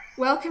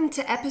Welcome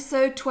to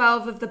episode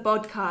 12 of the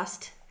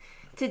podcast.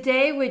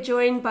 Today we're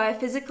joined by a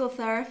physical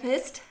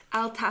therapist,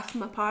 Altaf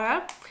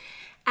Mapara,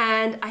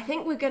 and I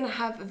think we're going to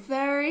have a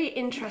very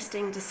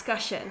interesting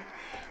discussion.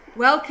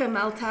 Welcome,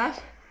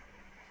 Altaf.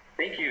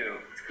 Thank you.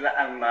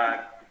 I'm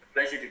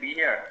pleasure to be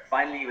here.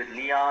 Finally with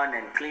Leon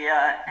and Clea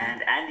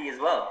and Andy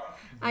as well.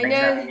 I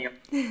know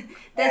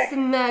there's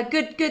some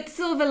good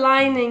silver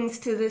linings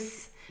to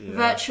this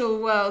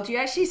virtual world. You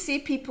actually see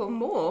people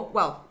more.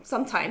 Well,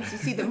 sometimes you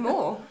see them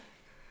more.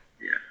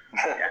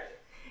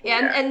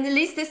 Yeah, and at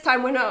least this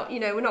time we're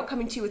not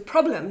coming to you with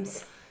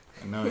problems.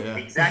 No, yeah.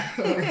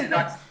 Exactly. It's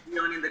not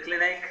Leon in the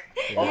clinic.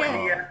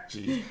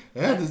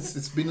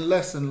 It's been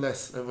less and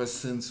less ever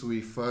since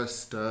we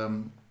first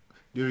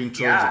during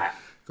Trojan.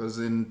 Because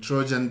in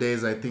Trojan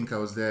days, I think I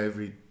was there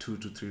every 2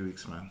 to 3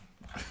 weeks, man.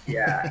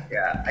 Yeah.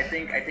 I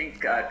think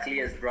Clea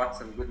has brought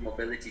some good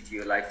mobility to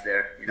your life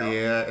there. You know.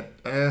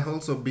 Yeah.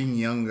 Also being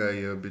younger,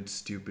 you're a bit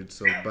stupid.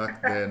 So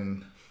back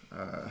then.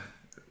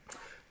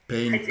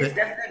 It's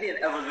definitely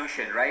an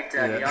evolution, right?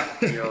 Leon,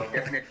 you're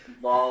definitely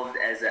evolved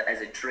as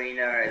a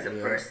trainer, as a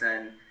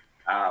person,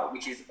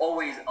 which is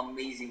always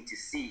amazing to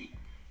see.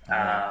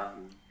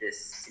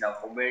 This,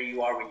 from where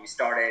you are when you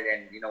started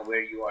and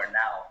where you are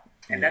now,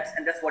 and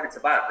that's what it's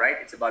about, right?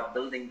 It's about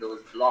building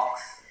those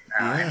blocks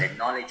and the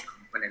knowledge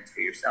components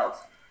for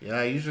yourself. Yeah,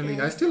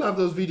 I still have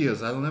those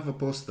videos. I'll never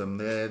post them.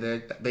 They're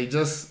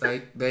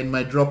in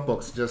my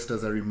Dropbox just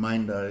as a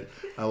reminder.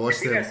 I watch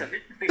them. There's some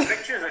interesting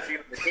pictures of you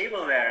on the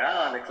table there,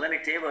 on the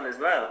clinic table as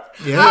well.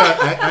 Yeah,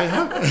 I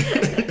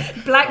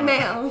have.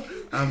 Blackmail.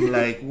 I'm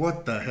like,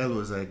 what the hell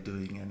was I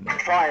doing? And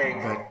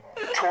trying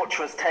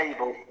torturous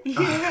table.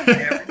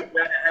 I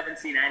haven't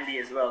seen Andy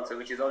as well, so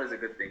which is always a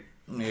good thing.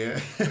 Yeah.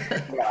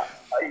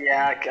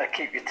 I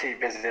keep you too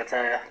busy, I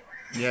tell you.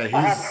 Yeah,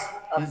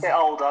 I'm a bit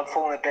older, I'm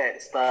falling to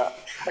bits, but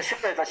I should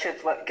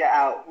get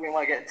out. We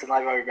might get into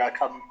Nairobi, I'll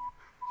come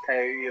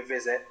pay you a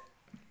visit.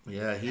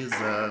 Yeah,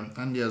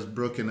 Andy has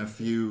broken a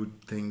few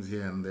things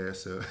here and there,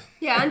 so...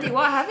 Yeah, Andy,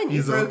 what haven't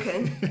you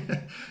broken?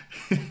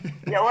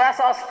 Well, that's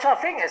what I was trying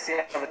to think this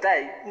the other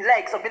day.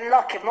 Legs, I've been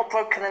lucky, I've not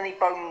broken any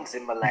bones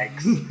in my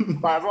legs.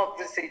 I've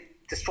obviously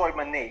destroyed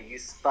my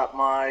knees, but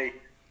my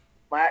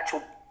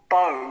actual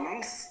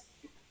bones,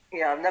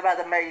 I've never had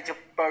a major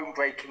bone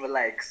break in my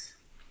legs.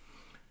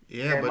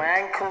 Yeah, but my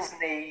ankles,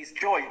 knees,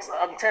 joints.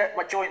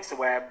 My joints are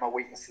where my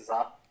weaknesses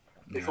are.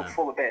 They feel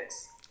full of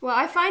bits. Well,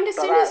 I find as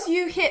soon as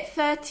you hit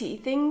 30,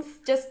 things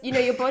just,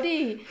 your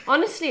body,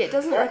 honestly, it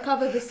doesn't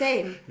recover the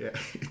same. Yeah.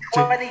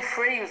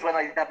 23 was when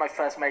I had my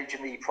first major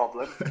knee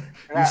problem. And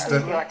that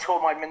was when I tore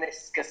my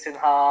meniscus in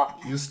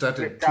half. You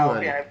started too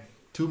early.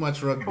 Too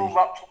much rugby. Tore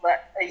up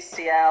that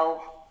ACL.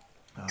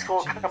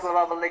 Tore a couple of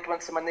other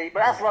ligaments in my knee.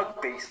 But that's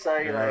rugby, so,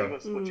 it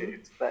was what you'd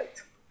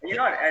expect.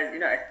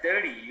 At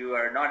 30, you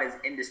are not as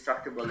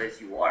indestructible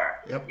as you are.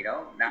 Yep.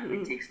 Now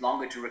it takes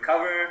longer to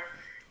recover,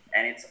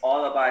 and it's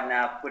all about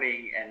now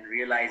putting and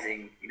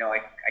realizing,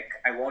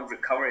 I won't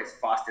recover as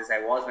fast as I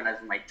was when I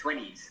was in my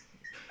 20s.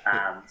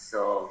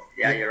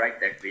 You're right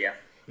there, Priya.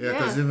 Yeah,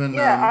 because even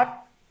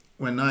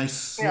when I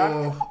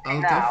saw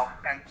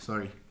Altaf,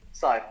 sorry.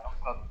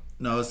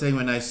 No, I was saying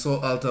when I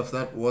saw Altaf,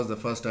 that was the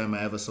first time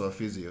I ever saw a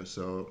physio.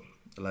 So,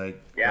 But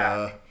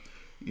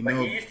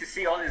he used to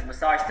see all his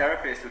massage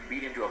therapists would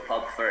beat him to a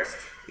pub first.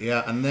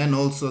 Yeah, and then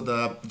also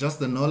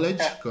the knowledge,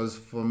 because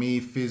for me,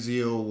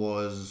 physio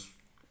was,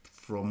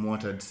 from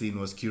what I'd seen,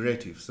 was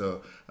curative.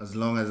 So as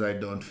long as I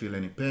don't feel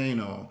any pain,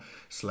 or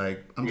it's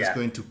like I'm just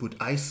going to put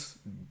ice,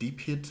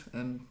 deep hit,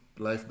 and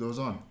life goes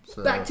on.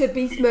 So back to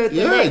beast mode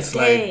the next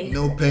day. Like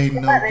no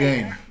pain, no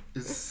gain.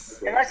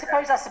 And I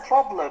suppose that's the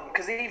problem,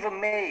 because even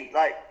me,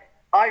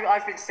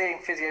 I've been seeing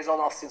physios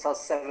on off since I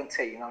was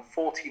 17. I'm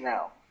 40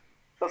 now.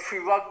 But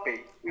through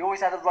rugby, we always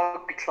had a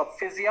rugby club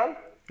physio.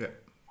 Yeah.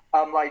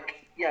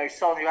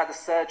 Someone who had a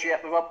surgery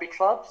at the rugby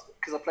clubs,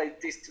 because I played a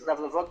decent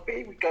level of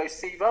rugby, we'd go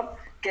see them,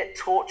 get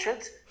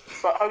tortured,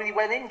 but only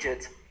when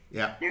injured.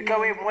 Yeah. You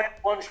go in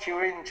once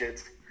you're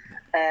injured,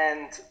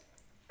 and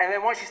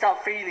then once you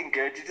start feeling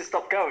good, you just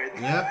stop going.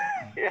 Yeah.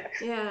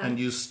 Yeah. And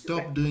you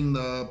stop doing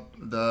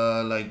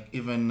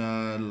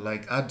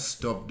I'd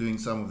stop doing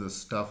some of the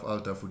stuff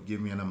Altaf would give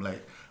me, and I'm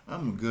like,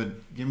 I'm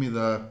good. Give me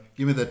the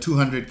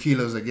 200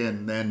 kilos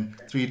again. Then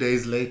 3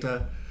 days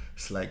later,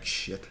 it's like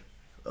shit.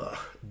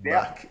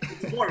 Back.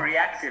 It's more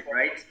reactive,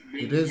 right?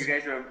 It is. You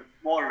guys were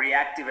more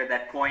reactive at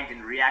that point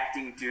and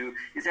reacting to,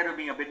 instead of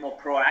being a bit more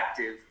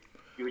proactive,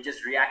 you were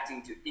just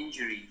reacting to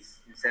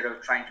injuries instead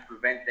of trying to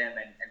prevent them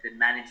and then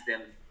manage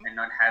them and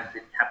not have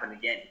it happen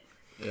again.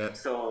 Yeah.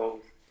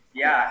 So,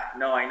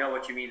 I know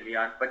what you mean,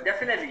 Leon. But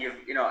definitely, you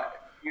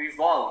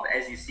evolve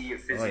as you see your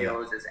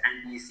physios, as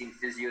Andy's seen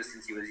physios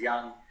since he was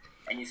young,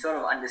 and you sort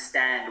of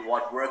understand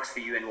what works for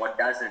you and what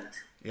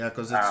doesn't. Yeah,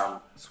 because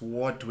it's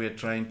what we're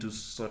trying to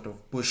sort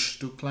of push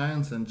to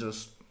clients, and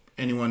just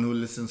anyone who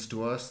listens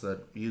to us,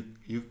 that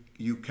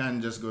you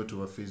can just go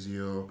to a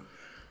physio,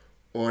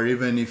 or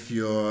even if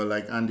you're,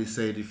 like Andy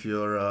said, if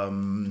you're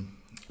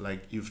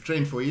you've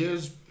trained for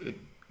years, it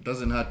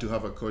doesn't have to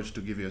have a coach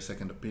to give you a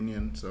second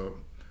opinion. So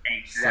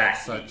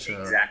That's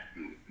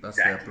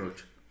the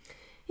approach.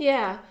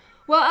 Yeah.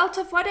 Well,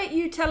 Altaf, why don't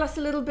you tell us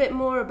a little bit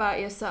more about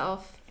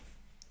yourself?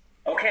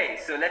 Okay,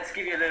 so let's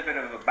give you a little bit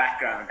of a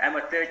background. I'm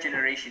a third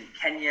generation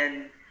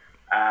Kenyan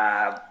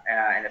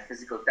and a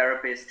physical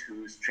therapist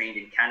who's trained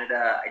in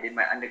Canada. I did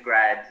my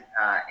undergrad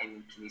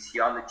in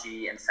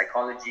kinesiology and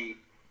psychology.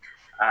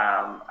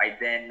 I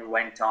then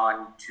went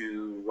on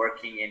to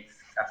working in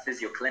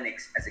physio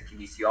clinics as a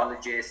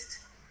kinesiologist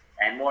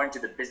and more into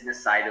the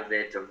business side of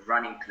it, of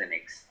running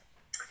clinics.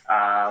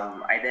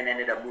 I then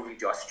ended up moving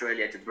to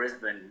Australia, to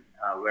Brisbane,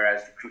 where I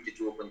was recruited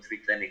to open 3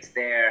 clinics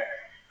there,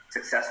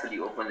 successfully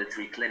opened the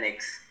 3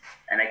 clinics.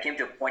 And I came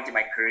to a point in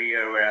my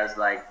career where I was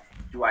like,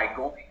 do I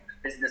go into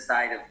the business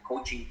side of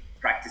coaching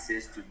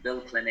practices to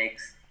build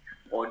clinics,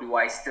 or do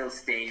I still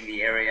stay in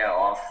the area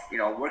of,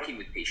 working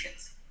with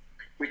patients,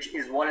 which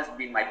is what has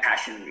been my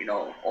passion,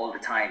 all the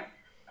time.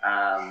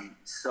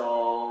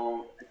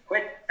 So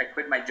I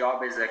quit my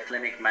job as a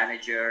clinic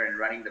manager and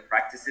running the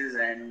practices,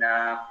 and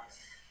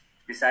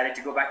decided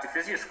to go back to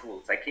physio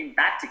school. So I came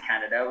back to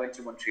Canada, went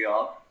to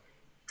Montreal,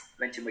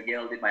 went to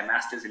McGill, did my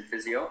master's in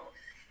physio,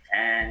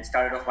 and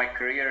started off my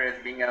career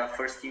as being a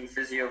first team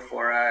physio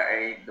for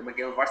the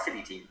McGill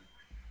varsity team.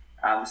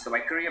 So my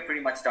career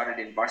pretty much started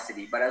in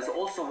varsity, but I was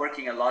also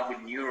working a lot with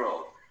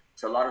neuro.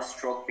 So a lot of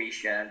stroke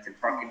patients and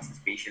Parkinson's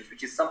patients,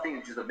 which is something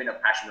which has been a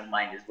passion of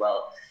mine as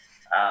well.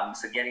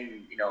 So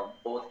getting,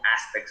 both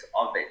aspects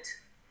of it.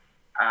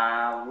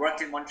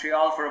 Worked in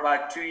Montreal for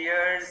about 2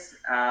 years,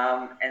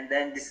 and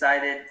then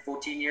decided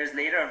 14 years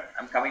later,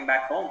 I'm coming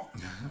back home.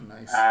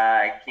 Nice.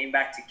 I came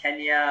back to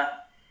Kenya,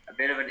 a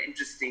bit of an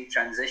interesting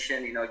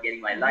transition,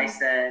 getting my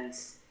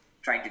license,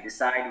 trying to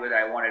decide whether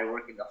I wanted to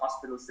work in the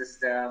hospital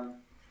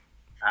system.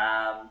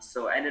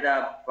 So ended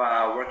up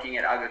working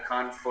at Aga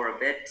Khan for a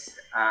bit,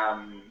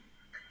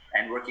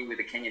 and working with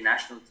the Kenyan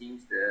national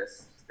teams,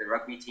 the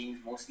rugby teams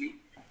mostly,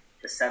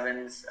 the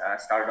sevens.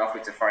 Started off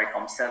with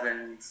Safaricom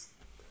sevens.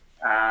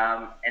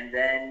 And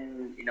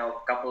then, a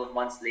couple of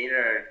months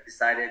later,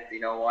 decided,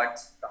 what,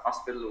 the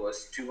hospital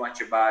was too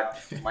much about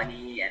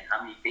money and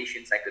how many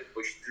patients I could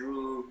push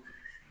through.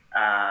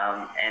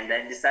 And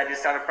then decided to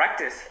start a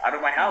practice out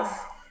of my house.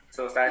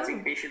 So started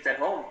seeing patients at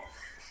home.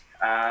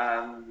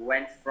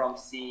 Went from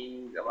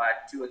seeing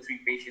about 2 or 3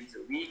 patients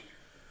a week.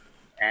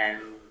 And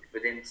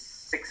within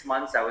 6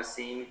 months, I was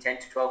seeing 10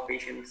 to 12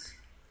 patients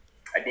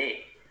a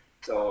day.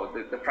 So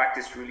the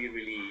practice really,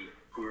 really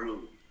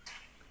grew.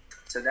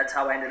 So that's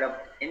how I ended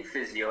up in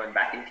physio and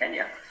back in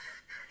Kenya,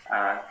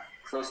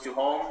 close to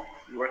home,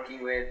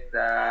 working with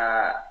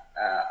a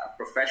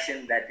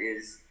profession that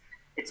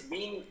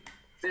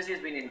physio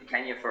has been in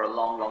Kenya for a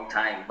long, long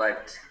time,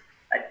 but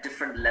at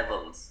different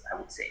levels, I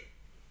would say.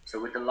 So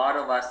with a lot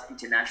of us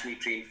internationally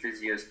trained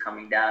physios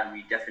coming down,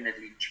 we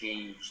definitely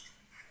changed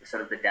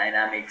sort of the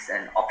dynamics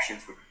and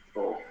options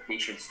for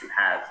patients to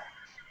have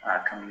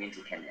coming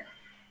into Kenya.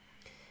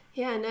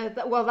 Yeah, no,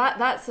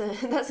 that's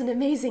an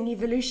amazing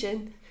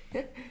evolution.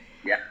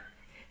 Yeah.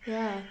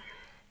 Yeah.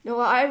 No,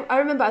 well, I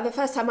remember the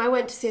first time I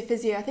went to see a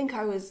physio, I think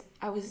I was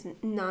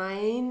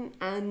 9,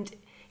 and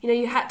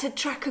you had to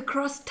track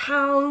across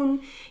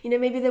town.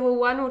 Maybe there were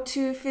 1 or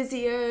 2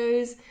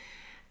 physios.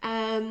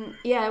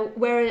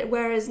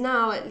 Whereas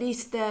now at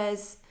least there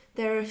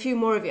are a few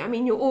more of you. I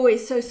mean, you're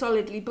always so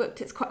solidly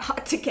booked, it's quite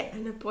hard to get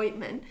an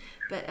appointment.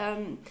 But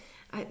and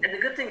the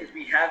good thing is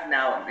we have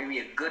now maybe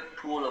a good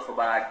pool of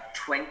about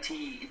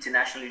 20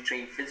 internationally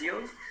trained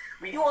physios.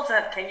 We do also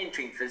have Kenyan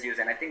trained physios,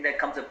 and I think that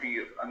comes up to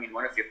you. I mean,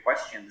 one of your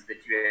questions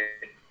that you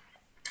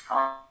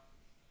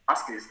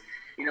asked is,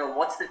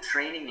 what's the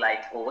training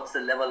like, or what's the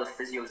level of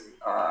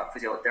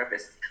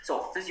physiotherapist?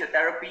 So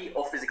physiotherapy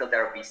or physical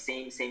therapy,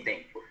 same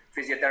thing.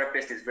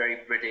 Physiotherapist is very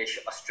British,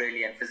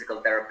 Australian. Physical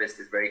therapist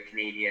is very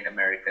Canadian,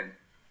 American.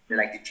 They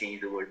like to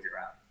change the words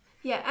around.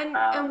 Yeah,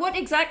 and what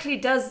exactly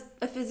does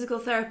a physical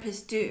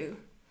therapist do?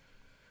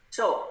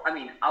 So, I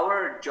mean,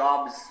 our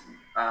jobs,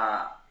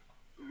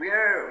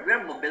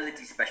 we're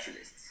mobility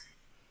specialists.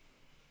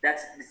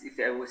 That's, if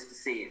I was to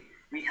say it,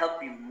 we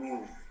help you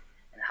move.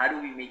 And how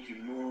do we make you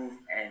move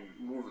and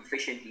move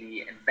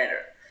efficiently and better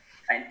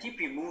and keep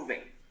you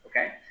moving,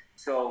 okay?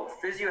 So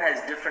physio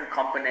has different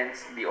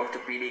components, the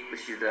orthopedic,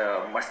 which is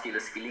the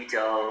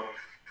musculoskeletal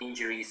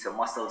injuries, so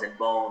muscles and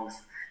bones.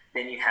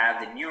 Then you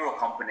have the neuro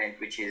component,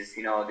 which is,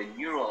 the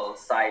neural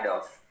side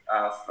of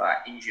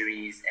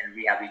injuries and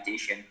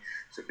rehabilitation.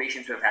 So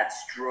patients who have had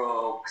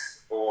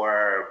strokes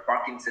or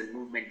Parkinson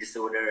movement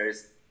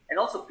disorders, and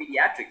also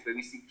pediatrics, where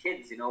we see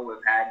kids, who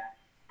have had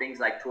things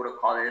like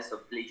torticollis or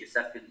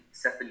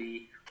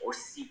plagiocephaly or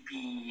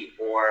CP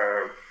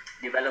or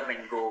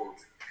development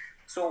goals.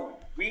 So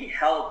we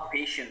help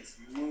patients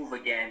move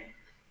again,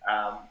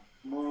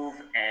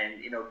 move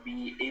and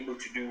be able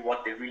to do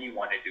what they really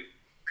want to do.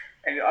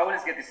 And I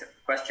always get this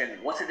question: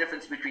 what's the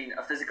difference between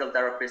a physical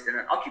therapist and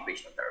an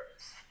occupational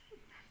therapist?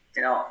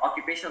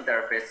 Occupational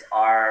therapists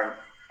are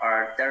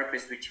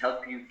therapists which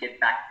help you get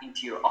back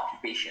into your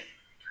occupation.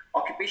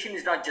 Occupation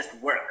is not just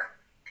work.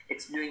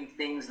 It's doing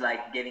things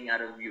like getting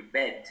out of your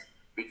bed,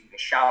 taking a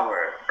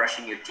shower,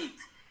 brushing your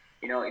teeth.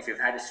 if you've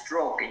had a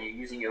stroke and you're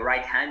using your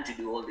right hand to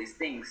do all these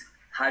things,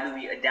 how do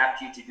we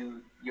adapt you to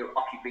do your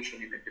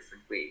occupation in a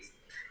different ways?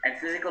 And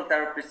physical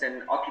therapists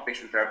and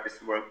occupational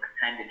therapists work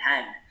hand in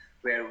hand,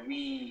 where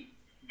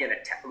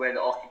where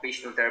the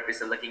occupational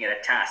therapists are looking at a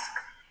task,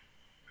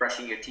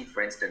 brushing your teeth,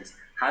 for instance.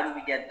 How do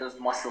we get those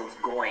muscles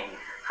going?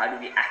 How do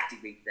we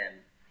activate them?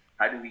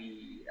 How do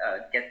we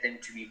get them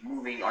to be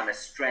moving on a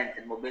strength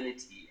and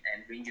mobility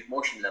and range of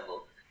motion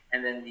level?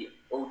 And then the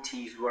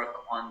OTs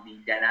work on the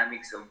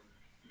dynamics of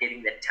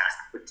getting that task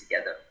put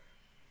together.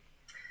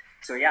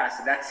 So that's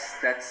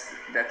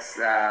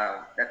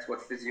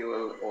what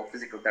physio or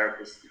physical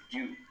therapists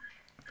do.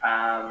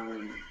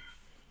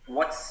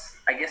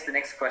 I guess the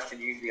next question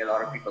usually a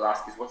lot of people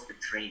ask is, what's the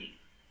training?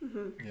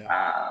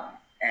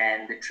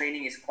 And the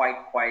training is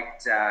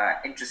quite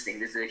interesting.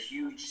 There's a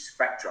huge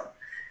spectrum.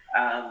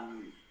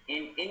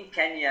 In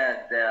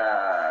Kenya,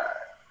 the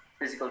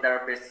physical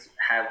therapists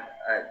have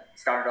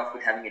started off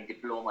with having a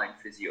diploma in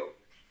physio.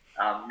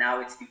 Now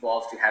it's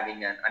evolved to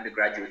having an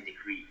undergraduate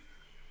degree.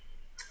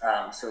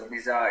 So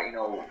these are,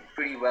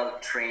 pretty well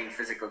trained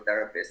physical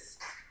therapists.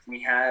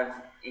 We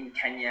have in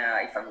Kenya,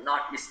 if I'm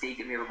not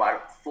mistaken, we have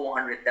about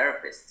 400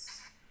 therapists.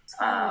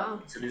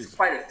 So there's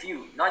quite a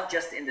few, not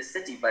just in the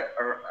city, but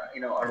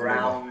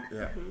around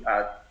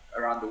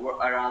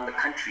the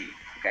country.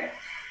 Okay.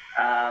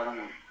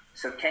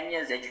 So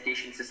Kenya's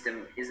education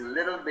system is a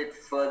little bit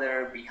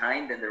further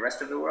behind than the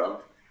rest of the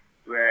world,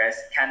 whereas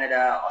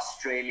Canada,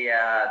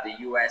 Australia, the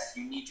US,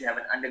 you need to have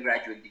an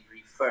undergraduate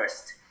degree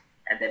first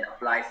and then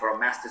apply for a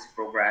master's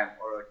program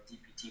or a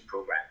DPT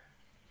program.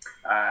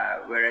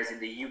 Whereas in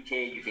the UK,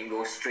 you can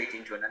go straight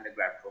into an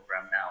undergrad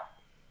program now.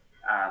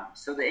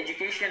 So the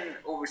education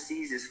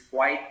overseas is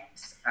quite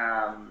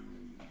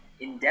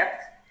in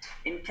depth.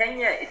 In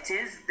Kenya, it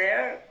is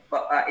there,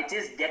 but it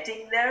is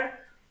getting there,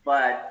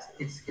 but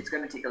it's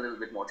going to take a little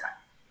bit more time.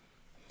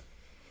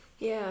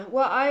 Yeah,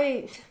 well,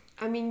 I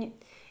mean,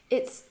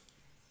 it's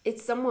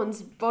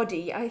someone's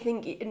body. I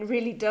think it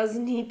really does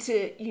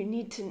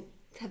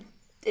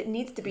it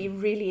needs to be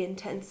really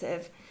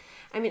intensive.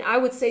 I mean, I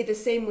would say the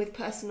same with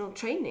personal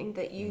training,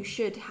 that you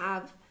should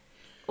have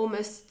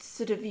almost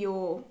sort of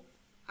your,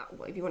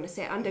 if you want to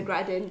say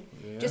undergrad in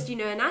just,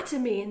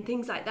 anatomy and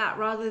things like that,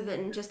 rather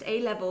than just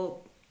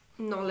A-level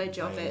knowledge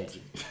of it.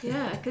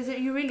 Yeah, because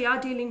you really are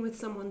dealing with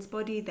someone's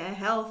body, their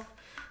health,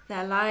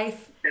 their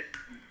life.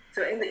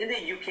 So in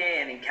the UK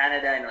and in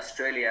Canada and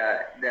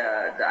Australia,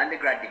 the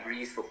undergrad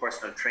degrees for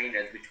personal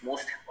trainers, which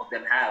most of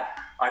them have,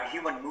 are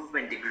human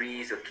movement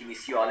degrees or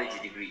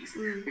kinesiology degrees,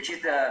 which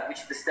is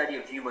the study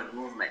of human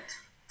movement,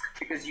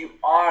 because you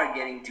are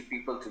getting to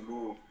people to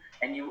move,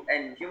 and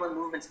human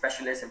movement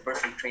specialists and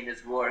personal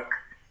trainers work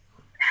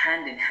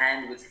hand in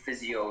hand with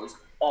physios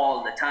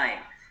all the time,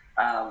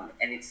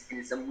 and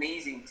it's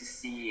amazing to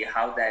see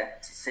how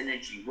that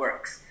synergy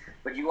works.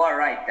 But you are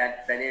right,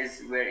 that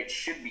is where it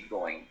should be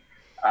going.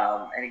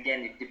 And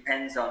again, it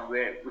depends on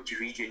which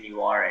region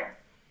you are in.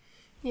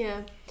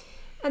 Yeah.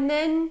 And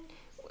then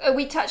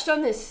we touched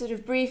on this sort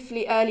of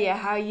briefly earlier,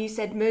 how you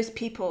said most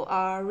people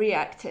are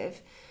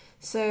reactive.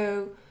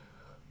 So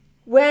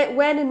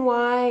when and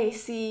why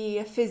see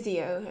a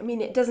physio? I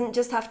mean, it doesn't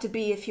just have to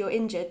be if you're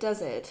injured, does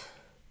it?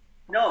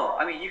 No,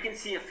 I mean, you can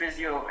see a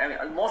physio. I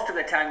mean, most of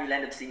the time you'll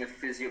end up seeing a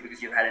physio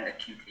because you've had an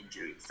acute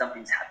injury.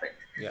 Something's happened.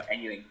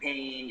 And you're in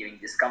pain, you're in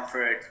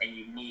discomfort, and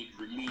you need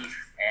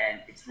relief,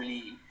 and it's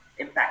really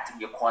impacting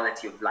your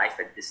quality of life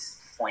at this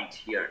point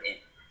here in.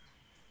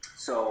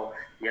 So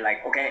you're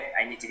like, okay,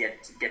 I need to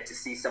get to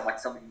see someone.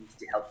 Somebody needs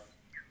to help me.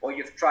 Or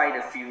you've tried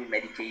a few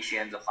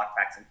medications or hot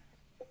packs and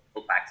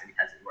cold packs, and it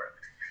hasn't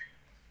worked.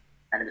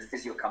 And then the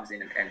physio comes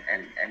in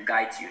and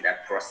guides you in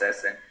that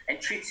process and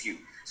treats you.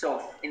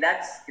 So in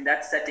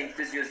that setting,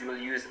 physios will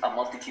use a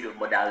multitude of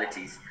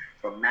modalities,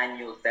 from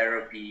manual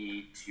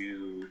therapy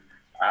to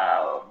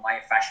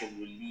myofascial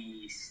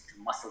release, to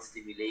muscle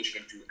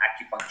stimulation, to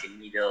acupuncture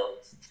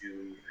needles,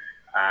 to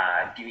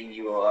giving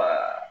you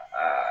a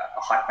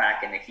hot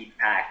pack and a heat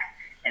pack,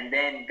 and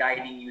then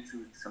guiding you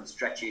through some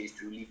stretches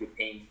to relieve your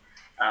pain.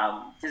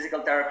 Physical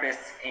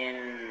therapists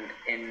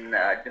in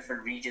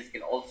different regions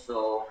can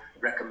also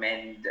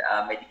recommend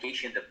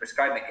medications or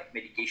prescribe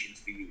medications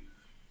for you,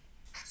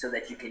 so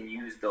that you can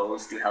use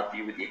those to help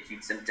you with the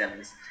acute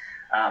symptoms.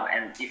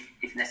 And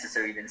if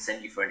necessary, then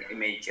send you for an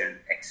image, an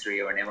X-ray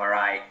or an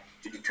MRI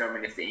to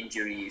determine if the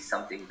injury is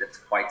something that's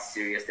quite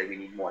serious that we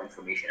need more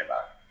information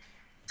about.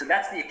 So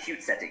that's the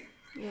acute setting.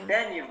 Yeah.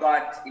 Then you've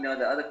got, the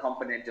other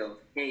component of,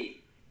 hey,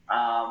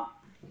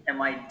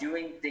 am I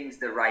doing things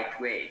the right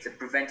way? It's a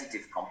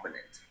preventative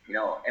component.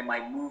 Am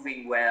I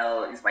moving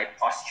well? Is my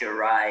posture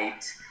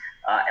right?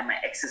 Am I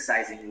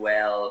exercising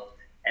well?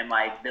 Am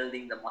I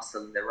building the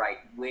muscle in the right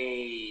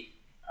way?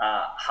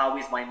 How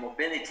is my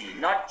mobility?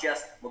 Not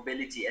just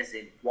mobility as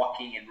in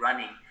walking and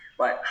running,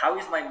 but how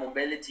is my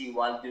mobility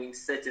while doing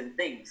certain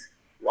things?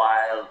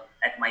 While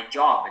at my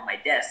job, at my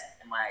desk,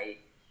 am I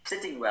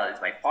sitting well? Is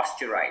my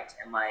posture right?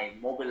 Am I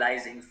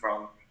mobilizing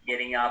from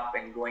getting up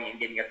and going and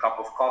getting a cup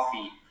of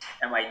coffee?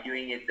 Am I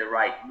doing it the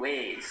right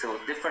way? So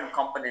different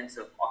components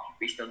of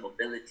occupational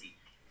mobility.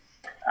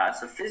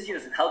 So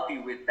physios help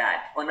you with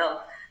that. Well,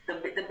 now,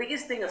 the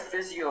biggest thing a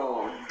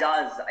physio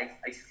does,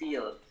 I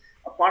feel,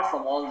 apart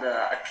from all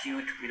the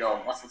acute,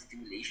 muscle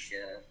stimulation,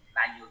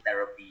 manual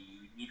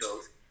therapy,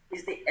 needles,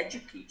 is they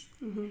educate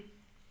you. Mm-hmm.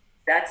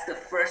 That's the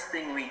first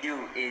thing we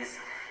do is,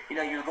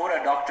 you'll go to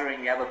a doctor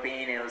and you have a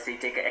pain and they'll say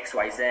take a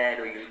XYZ,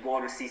 or you'll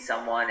go to see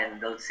someone and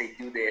they'll say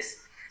do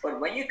this. But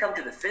when you come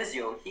to the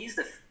physio, he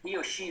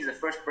or she is the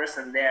first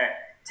person there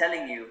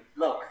telling you,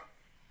 look,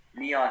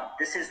 Leon,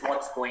 this is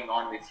what's going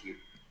on with you.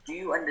 Do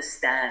you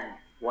understand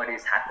what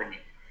is happening?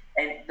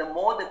 And the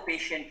more the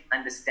patient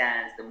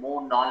understands, the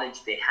more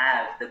knowledge they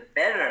have, the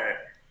better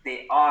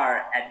they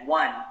are at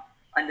one,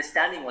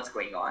 understanding what's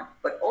going on,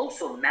 but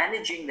also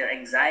managing their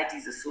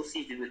anxieties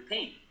associated with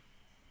pain.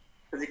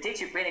 Because it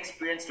takes your pain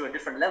experience to a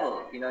different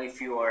level,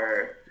 if you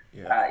are,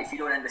 if you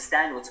don't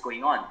understand what's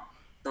going on.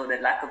 So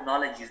that lack of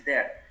knowledge is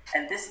there.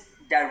 And this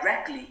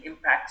directly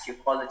impacts your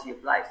quality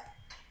of life.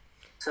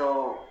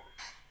 So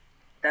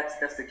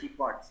that's the key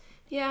part.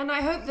 Yeah, and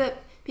I hope that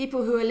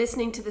people who are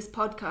listening to this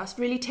podcast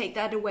really take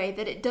that away,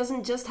 that it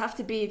doesn't just have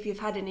to be if you've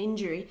had an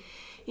injury.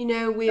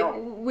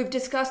 We've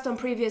discussed on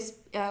previous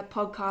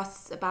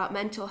podcasts about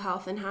mental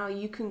health and how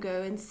you can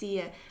go and see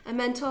a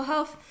mental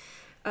health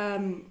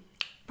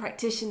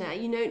practitioner,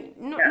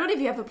 not if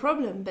you have a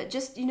problem, but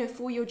just,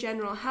 for your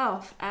general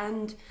health.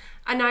 And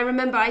I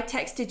remember I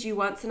texted you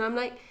once and I'm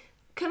like,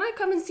 can I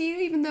come and see you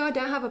even though I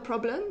don't have a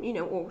problem,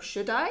 or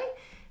should I?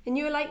 And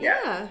you were like,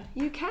 yeah,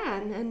 you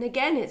can. And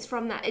again, it's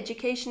from that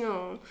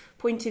educational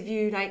point of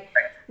view. Like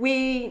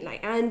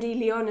Andy,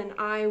 Leon and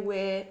I,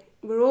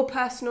 we're all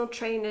personal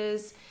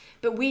trainers,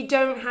 but we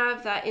don't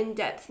have that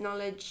in-depth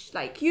knowledge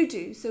like you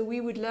do. So we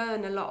would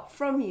learn a lot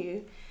from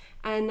you.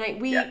 And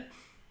we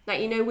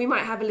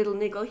might have a little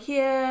niggle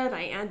here,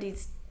 like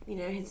Andy's,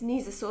 his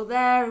knees are sore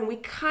there, and we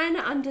kind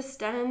of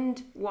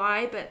understand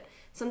why, but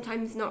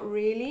sometimes not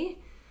really.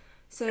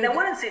 So and I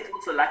wouldn't say it's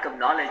also lack of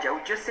knowledge. I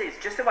would just say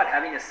it's just about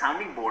having a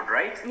sounding board,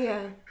 right?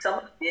 Yeah.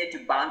 Someone there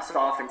to bounce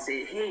off and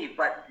say, hey,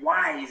 but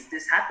why is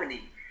this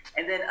happening?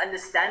 And then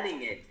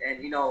understanding it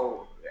and,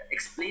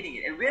 explaining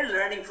it. And we're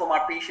learning from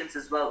our patients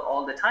as well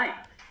all the time,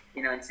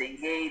 and saying,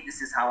 hey,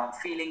 this is how I'm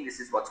feeling. This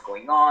is what's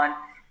going on.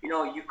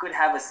 You could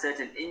have a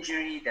certain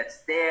injury that's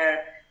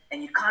there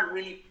and you can't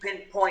really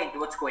pinpoint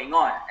what's going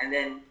on. And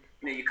then,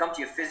 you come to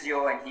your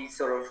physio and he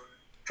sort of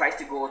tries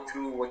to go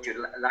through what your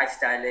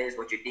lifestyle is,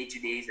 what your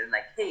day-to-day is, and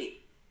like, hey,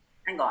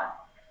 hang on.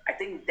 I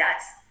think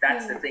that's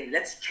the thing.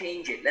 Let's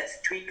change it. Let's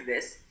tweak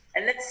this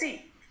and let's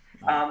see.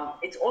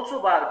 It's also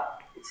about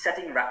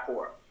setting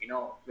rapport,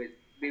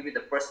 be it with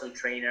a personal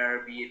trainer,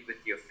 be it with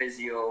your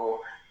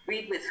physio, be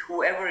it with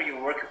whoever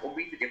you work, or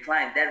be it with your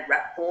client. That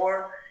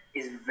rapport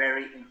is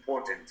very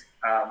important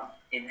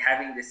in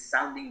having this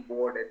sounding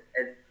board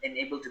and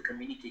able to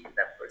communicate with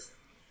that person.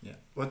 Yeah.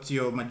 What's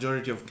your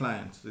majority of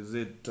clients? Is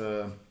it,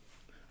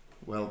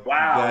 Wow,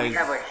 guys... we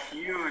have a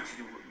huge,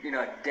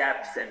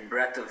 depth and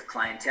breadth of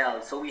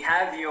clientele. So we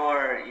have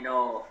your,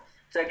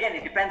 so again,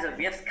 it depends on,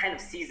 we have kind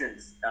of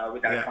seasons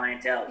with our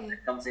clientele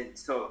that comes in.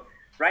 So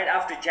right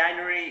after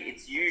January,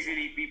 it's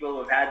usually people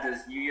who've had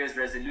those New Year's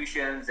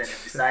resolutions and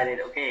have decided,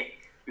 okay,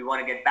 we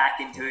want to get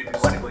back into it. We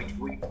want to go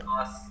into weight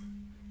loss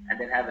and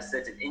then have a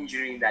certain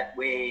injury that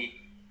way.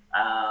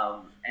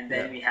 And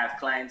then we have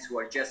clients who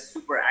are just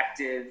super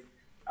active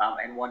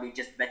and want to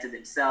just better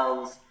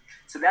themselves.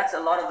 So that's a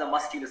lot of the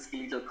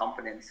musculoskeletal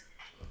components.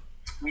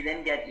 We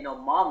then get,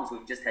 moms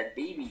who've just had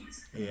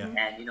babies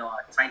and, are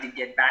trying to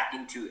get back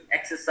into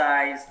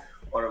exercise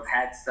or have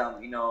had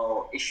some,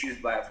 issues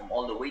from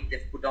all the weight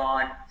they've put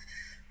on.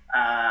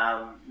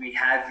 We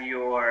have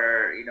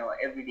your,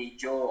 everyday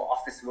Joe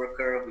office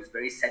worker who's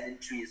very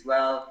sedentary as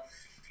well.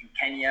 In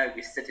Kenya,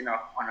 we sit in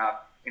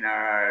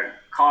our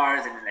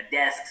cars and in the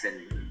desks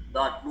and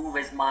not move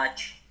as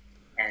much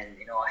and,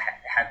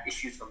 have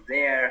issues from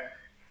there.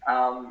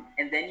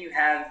 And then you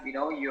have,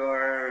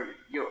 your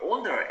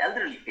older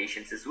elderly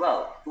patients as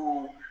well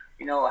who,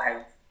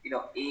 have,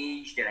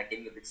 aged and are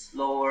getting a bit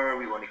slower.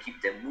 We want to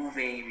keep them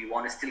moving. We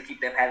want to still keep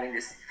them having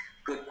this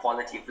good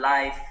quality of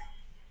life.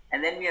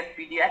 And then we have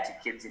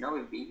pediatric kids,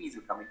 with babies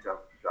who come into our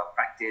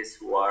practice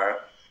who are,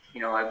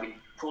 have been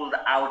pulled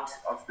out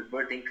of the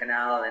birthing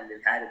canal and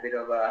they've had a bit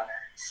of a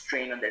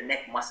strain on their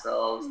neck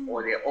muscles,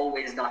 or they're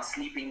always not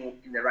sleeping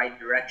in the right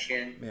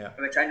direction. Yeah. And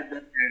we're trying to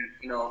build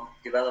their,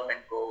 development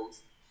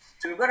goals.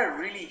 So we've got a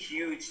really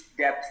huge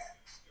depth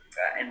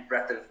and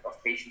breadth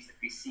of patients that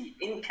we see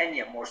in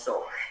Kenya more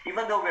so.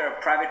 Even though we're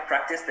a private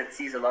practice that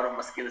sees a lot of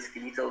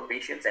musculoskeletal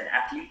patients and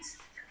athletes,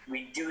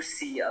 we do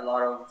see a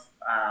lot of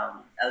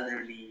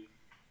elderly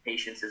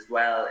patients as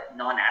well,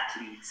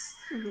 non-athletes,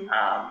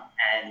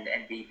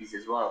 and babies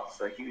as well.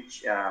 So a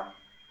huge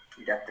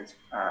depth and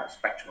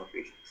spectrum of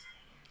patients.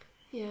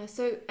 Yeah,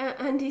 so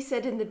Andy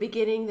said in the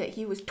beginning that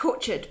he was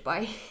tortured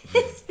by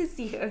his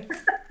physios.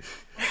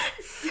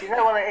 You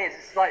know what it is?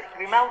 It's like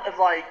the amount of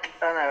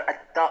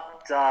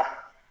adductor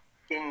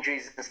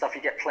injuries and stuff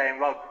you get playing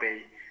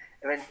rugby,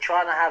 and then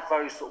trying to have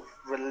those sort of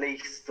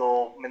released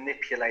or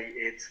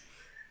manipulated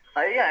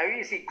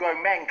You see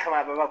grown men come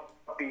out of the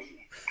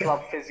rugby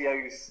club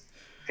physio's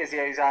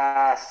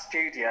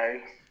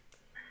studio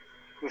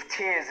with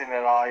tears in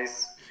their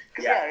eyes.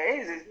 Because it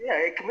is.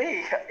 It can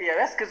be.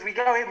 That's because we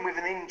go in with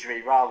an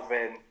injury rather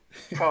than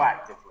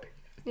proactively.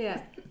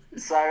 Yeah.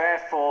 So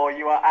therefore,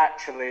 you are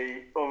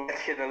actually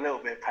already in a little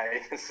bit of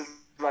pain. This is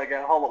like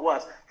a whole lot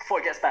worse before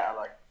it gets better,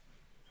 though.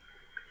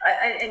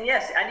 And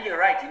yes, Andy, you're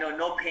right.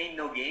 No pain,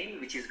 no gain,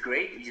 which is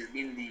great. Which has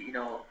been the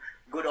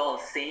good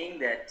old saying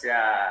that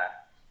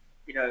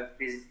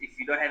if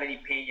you don't have any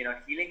pain, you're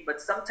not healing.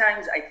 But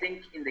sometimes I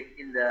think in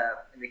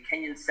the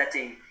Kenyan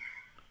setting,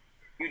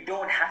 you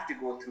don't have to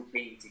go through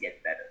pain to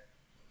get better.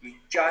 You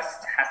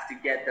just have to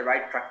get the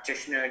right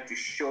practitioner to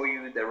show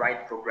you the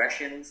right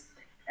progressions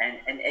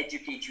and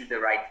educate you the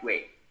right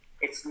way.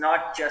 It's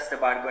not just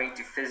about going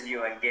to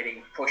physio and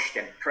getting pushed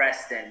and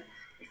pressed, and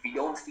if you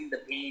don't feel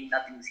the pain,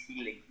 nothing's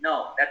healing.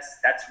 No,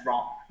 that's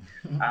wrong.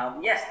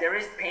 Yes, there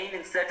is pain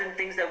in certain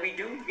things that we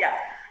do,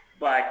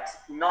 but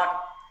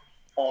not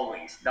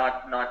always,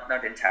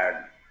 not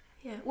entirely.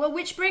 Yeah. Well,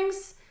 which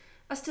brings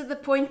us to the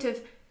point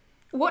of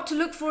what to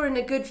look for in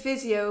a good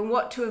physio and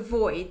what to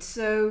avoid.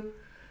 So,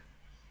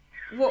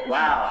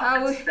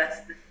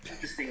 that's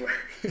interesting.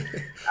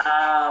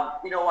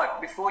 You know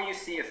what? Before you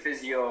see a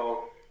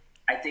physio,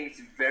 I think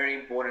it's very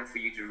important for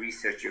you to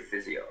research your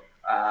physio.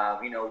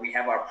 We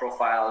have our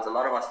profiles. A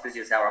lot of us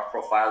physios have our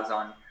profiles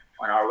on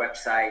our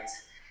websites,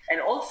 and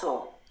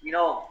also,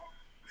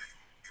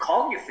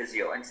 call your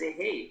physio and say,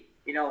 hey,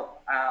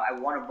 I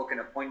want to book an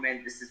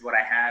appointment. This is what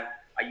I have.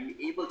 Are you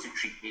able to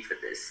treat me for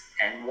this?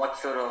 And what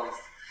sort of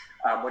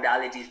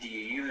modalities do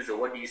you use, or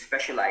what do you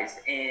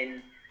specialize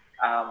in?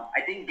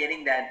 I think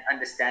getting that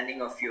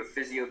understanding of your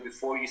physio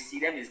before you see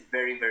them is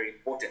very, very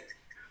important.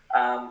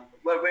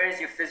 Where is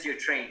your physio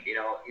trained?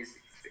 Is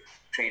it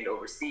trained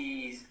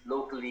overseas,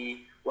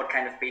 locally? What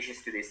kind of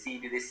patients do they see?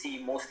 Do they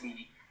see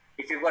mostly,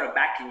 if you've got a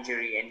back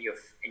injury and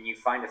you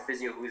find a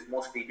physio who is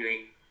mostly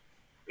doing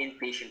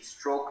inpatient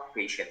stroke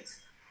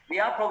patients, they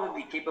are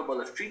probably capable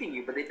of treating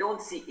you, but they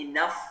don't see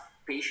enough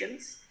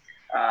patients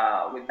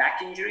with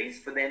back injuries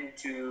for them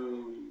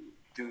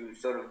to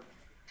sort of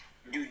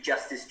do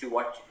justice to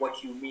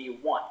what you may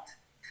want.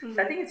 Mm-hmm.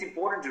 So I think it's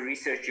important to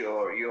research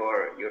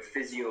your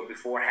physio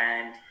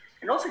beforehand,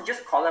 and also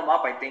just call them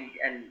up, I think.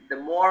 And the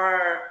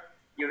more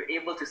you're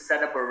able to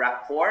set up a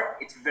rapport,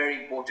 it's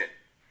very important,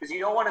 because you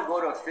don't want to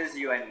go to a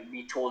physio and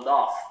be told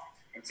off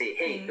and say,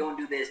 hey, don't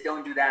do this,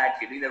 don't do that,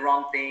 you're doing the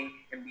wrong thing,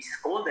 and be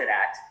scolded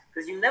at,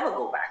 because you'll never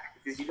go back,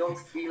 because you don't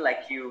feel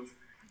like you've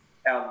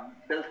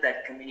built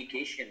that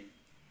communication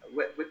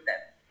with them.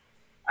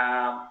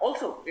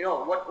 Also,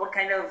 what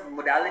kind of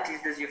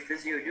modalities does your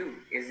physio do?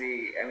 Is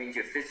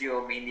your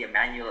physio mainly a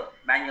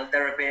manual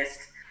therapist?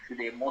 Do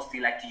they mostly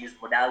like to use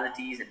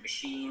modalities and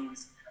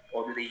machines,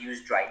 or do they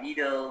use dry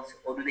needles,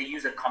 or do they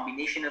use a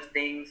combination of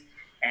things?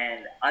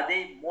 And are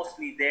they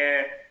mostly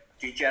there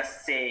to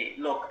just say,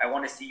 look, I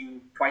want to see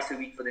you twice a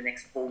week for the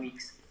next 4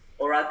 weeks?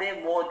 Or are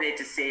they more there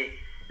to say,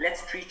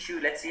 let's treat you,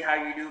 let's see how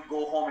you do,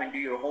 go home and do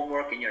your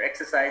homework and your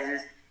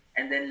exercises,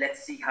 and then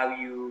let's see how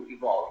you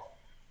evolve?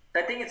 So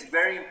I think it's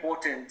very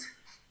important,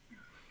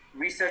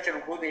 research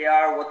on who they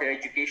are, what their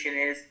education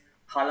is,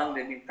 how long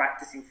they've been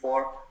practicing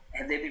for,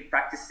 have they been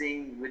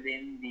practicing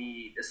within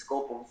the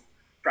scope of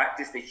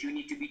practice that you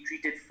need to be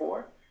treated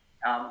for,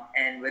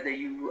 and whether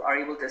you are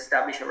able to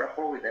establish a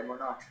rapport with them or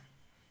not.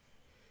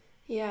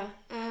 Yeah.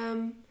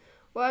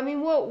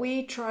 What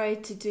we try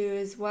to do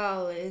as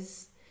well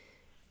is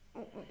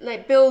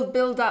like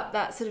build up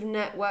that sort of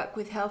network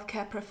with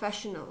healthcare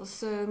professionals.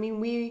 So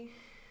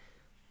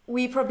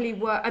we probably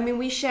work,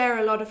 we share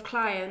a lot of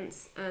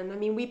clients, and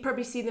we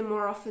probably see them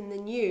more often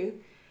than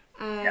you.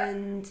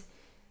 And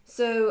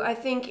so I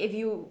think if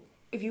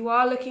you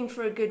are looking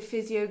for a good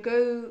physio,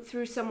 go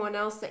through someone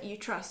else that you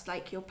trust,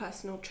 like your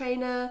personal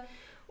trainer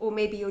or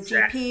maybe your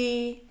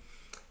GP.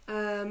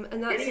 And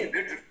that's getting a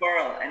good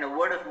referral and a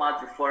word of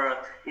mouth referral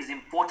is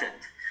important.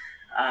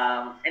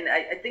 And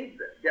I think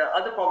the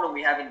other problem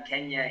we have in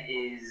Kenya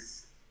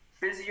is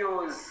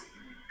physios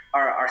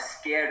are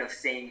scared of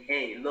saying,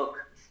 hey, look,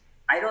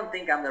 I don't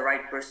think I'm the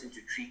right person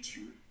to treat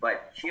you,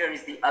 but here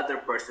is the other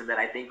person that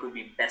I think would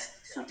be best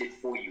suited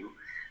for you.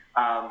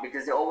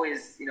 Because they're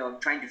always,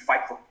 trying to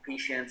fight for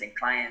patients and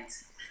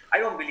clients. I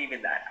don't believe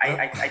in that.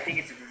 I think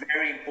it's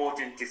very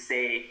important to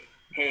say,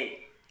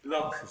 hey,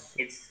 look,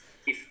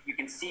 if you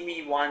can see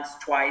me once,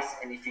 twice,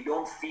 and if you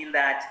don't feel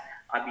that,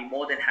 I'll be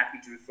more than happy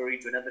to refer you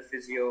to another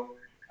physio.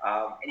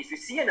 And if you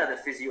see another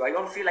physio, I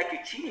don't feel like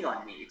you're cheating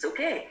on me. It's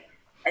okay.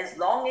 As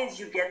long as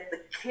you get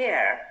the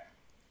care,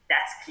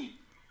 that's key.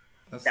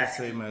 That's the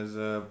same as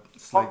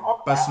it's like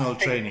personal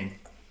training.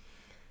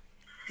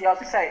 Yeah, I was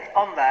going to say,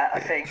 on that, I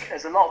think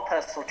there's a lot of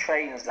personal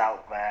trainers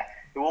out there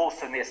who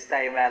also need to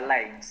stay in their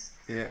lanes.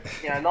 Yeah.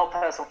 A lot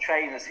of personal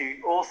trainers who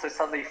also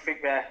suddenly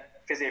think they're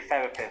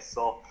physiotherapists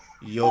or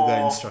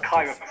yoga instructors,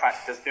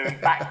 chiropractors doing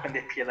back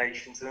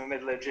manipulations in the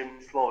middle of the gym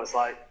floor. It's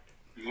like,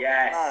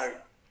 yes. No,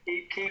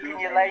 keep in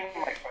your lane,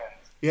 my friend.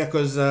 Yeah,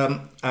 because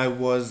I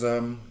was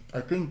I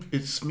think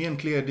it's me and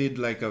Clea did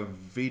like a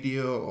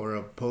video or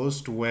a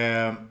post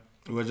where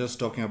we're just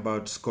talking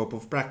about scope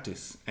of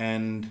practice,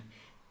 and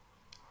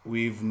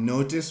we've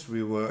noticed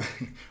we're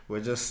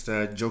just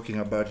joking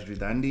about it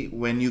with Andy.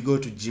 When you go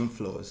to gym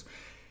floors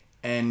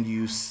and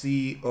you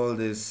see all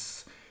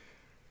this,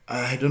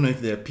 I don't know if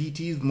they're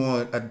PTs,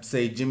 more I'd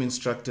say gym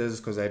instructors,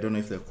 because I don't know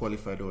if they're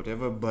qualified or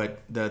whatever,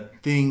 but the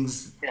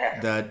things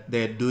that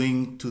they're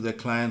doing to the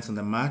clients on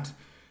the mat,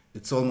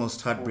 it's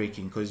almost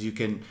heartbreaking, because you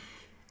can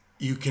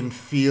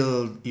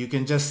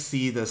just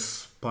see the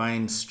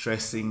spine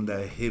stressing,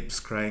 the hips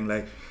crying,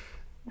 like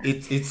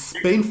it's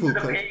painful.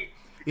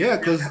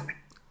 Because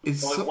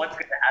it's so, what's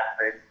going to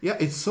happen. yeah,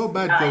 it's so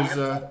bad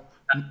because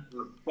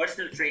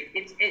Personal train.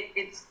 It's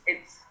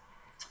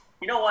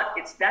you know what?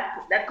 It's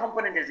that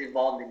component has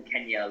evolved in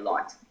Kenya a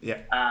lot.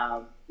 Yeah.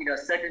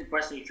 Certain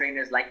personal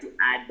trainers like to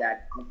add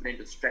that component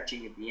of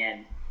stretching at the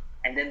end,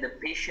 and then the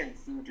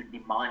patients seem to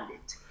demand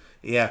it.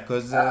 Yeah,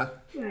 because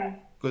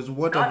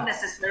what Not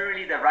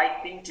necessarily the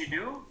right thing to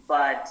do,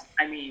 but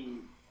I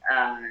mean,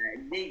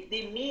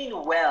 they mean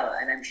well,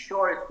 and I'm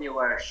sure if they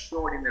were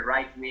showed in the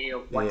right way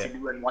of what to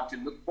do and what to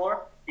look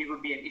for, it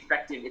would be an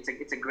effective.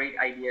 It's a great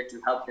idea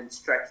to help them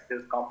stretch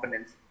those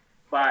components.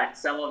 But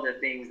some of the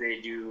things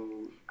they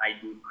do, I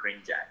do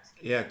cringe at.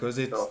 Yeah, because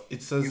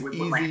it's as Put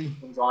easy. my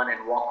headphones on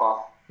and walk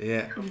off.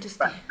 Yeah.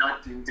 But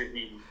not to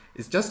intervene.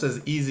 It's just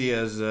as easy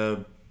as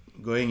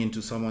going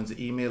into someone's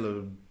email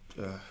or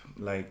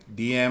like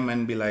DM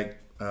and be like,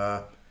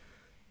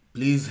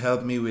 please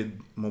help me with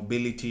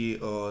mobility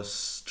or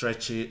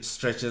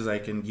stretches I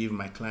can give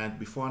my client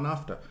before and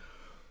after.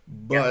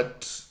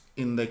 But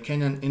in the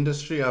Kenyan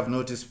industry, I've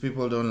noticed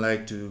people don't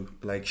like to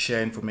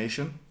share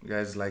information. You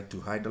guys like to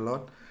hide a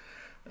lot.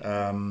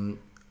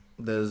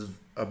 There's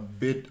a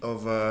bit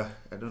of I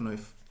don't know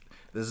if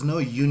there's no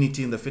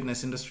unity in the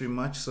fitness industry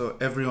much, so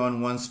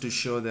everyone wants to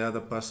show the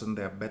other person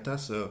they're better.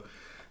 So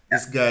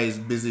this guy is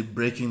busy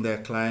breaking their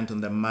client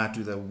on the mat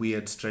with a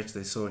weird stretch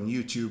they saw on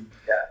YouTube.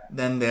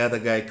 Then the other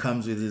guy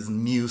comes with his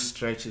new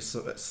stretch.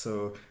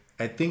 So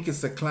I think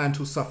it's the client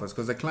who suffers,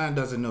 because the client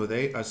doesn't know.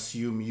 They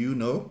assume you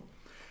know.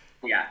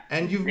 Yeah.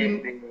 And you've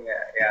been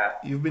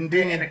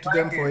doing it to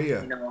them for a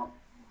year.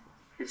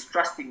 It's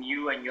trusting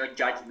you and your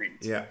judgment.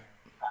 Yeah.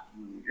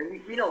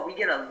 We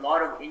get a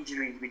lot of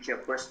injuries which are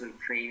personal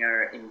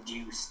trainer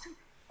induced,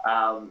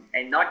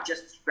 and not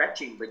just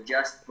stretching, but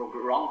just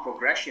wrong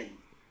progression,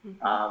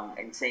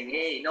 and saying,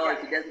 hey, no,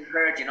 if it doesn't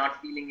hurt, you're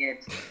not feeling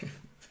it.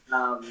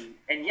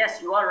 And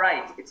yes, you are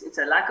right. It's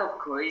a lack of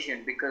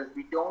cohesion, because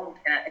we don't.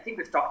 And I think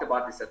we've talked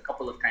about this a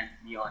couple of times,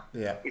 Leon.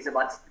 Yeah. It's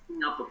about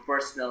setting up a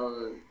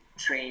personal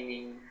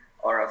training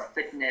or a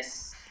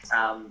fitness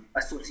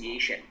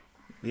association.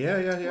 Yeah.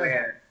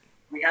 Where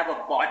we have a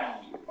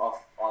body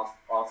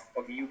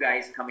of you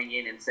guys coming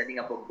in and setting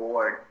up a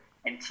board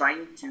and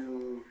trying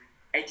to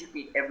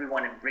educate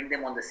everyone and bring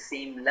them on the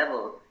same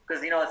level.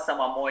 Because some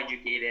are more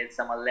educated,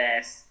 some are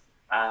less,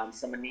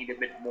 some need a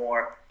bit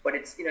more. But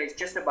it's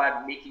just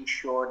about making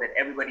sure that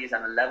everybody is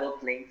on a level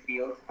playing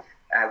field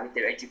with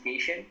their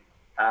education,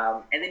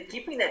 and then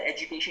keeping that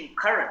education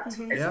current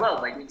as well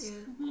by doing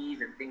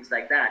CDs and things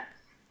like that.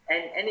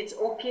 And it's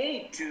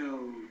okay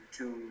to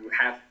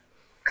have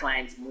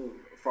clients move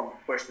from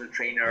personal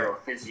trainer or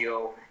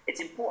physio. It's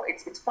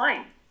important. It's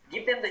fine.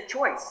 Give them the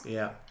choice.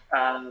 Yeah.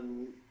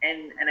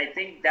 And I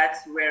think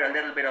that's where a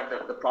little bit of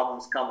the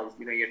problems come. Is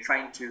you're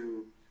trying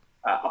to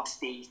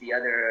upstage the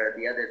other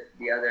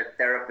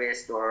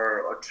therapist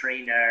or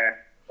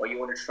trainer, or you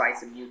want to try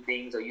some new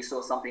things, or you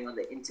saw something on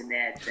the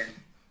internet and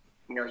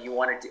you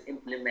wanted to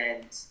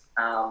implement.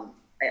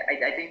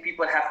 I think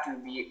people have to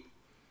be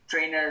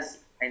trainers,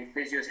 and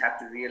physios have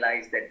to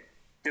realize that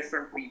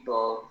different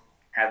people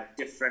have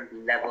different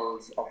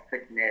levels of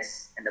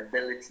fitness and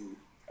ability,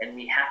 and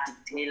we have to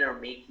tailor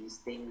make these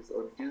things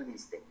or do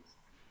these things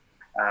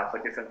for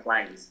different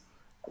clients.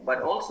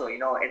 But also,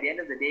 at the end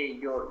of the day,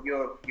 your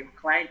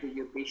client or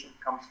your patient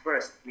comes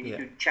first. We need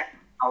to check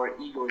our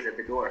egos at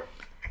the door.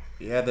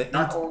 Yeah,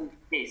 not only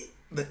the case.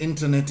 The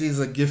internet is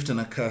a gift and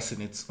a curse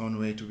in its own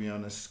way, to be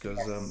honest. Because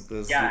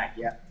it's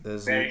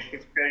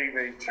very,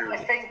 very true. I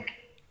think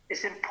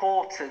it's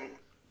important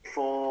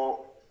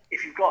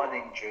if you've got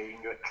an injury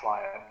and you're a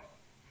client,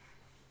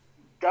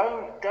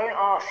 don't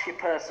ask your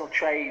personal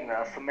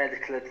trainer for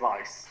medical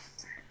advice,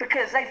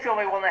 because they feel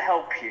they want to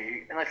help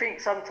you. And I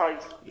think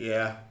sometimes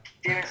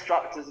gym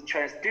instructors and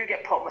trainers do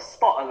get put on the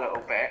spot a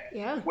little bit,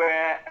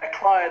 where a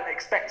client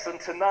expects them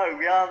to know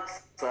the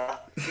answer,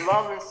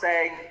 rather than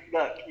saying,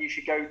 look, you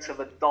should go to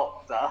the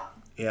doctor,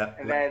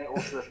 and then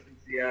also the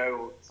physio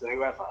or to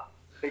whoever.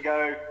 They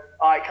go,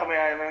 all right, come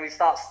here, and then they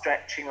start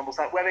stretching and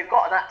something, where they've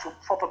got an actual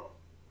proper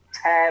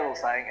tear or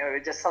something, or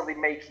just something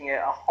making it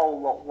a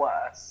whole lot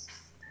worse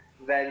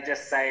than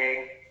just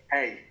saying,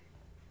 hey,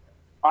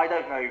 I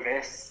don't know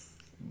this,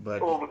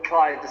 or the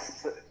client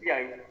just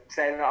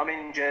saying, I'm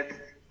injured,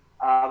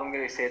 I'm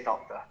going to see a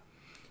doctor.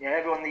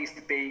 Everyone needs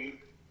to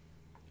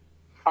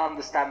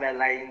understand their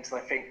lanes.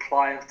 I think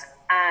clients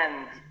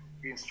and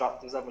the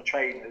instructors and the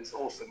trainers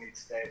also need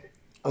to stay.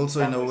 Also,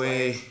 in a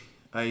way,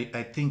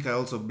 I think I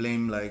also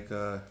blame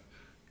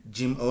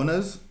gym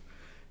owners,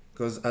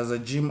 because as a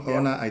gym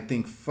owner, I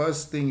think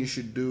first thing you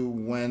should do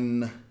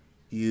when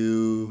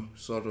you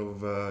sort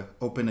of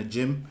open a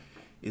gym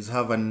is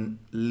have a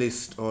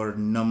list or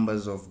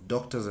numbers of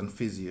doctors and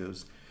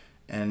physios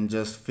and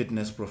just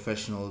fitness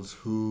professionals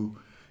who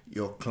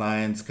your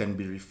clients can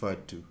be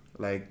referred to.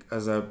 Like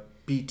as a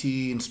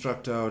PT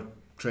instructor or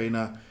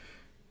trainer,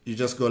 you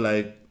just go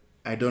like,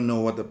 I don't know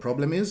what the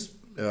problem is.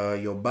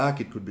 Your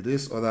back, it could be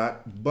this or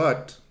that,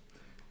 but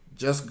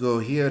just go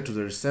here to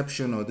the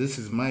reception, or this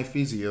is my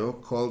physio,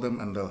 call them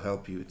and they'll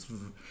help you. It's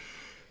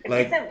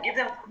like give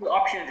them the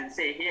options and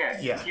say,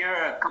 here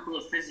are a couple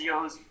of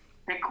physios,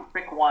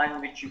 pick one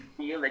which you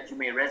feel that you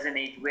may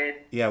resonate with.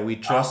 Yeah, we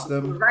trust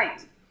them. You're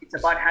right. It's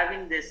about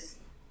having this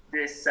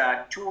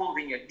tools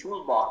in your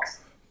toolbox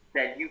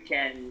that you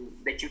can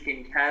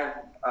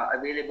have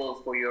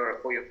available for your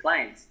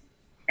clients.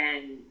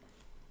 And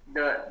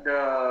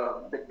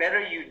the better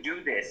you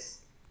do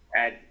this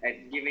at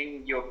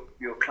giving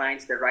your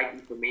clients the right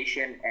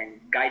information and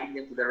guiding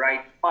them to the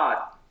right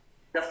path,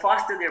 the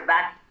faster they're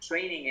back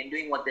training and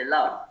doing what they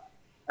love,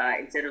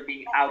 instead of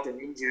being out of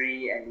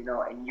injury and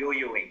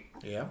yo-yoing.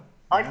 Yeah.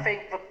 I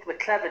think the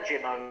clever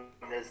gym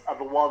owners are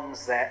the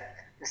ones that,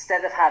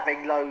 instead of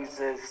having loads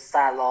of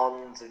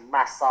salons and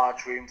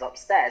massage rooms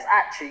upstairs,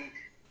 actually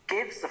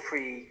gives the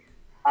free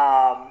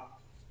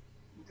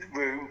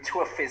room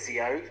to a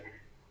physio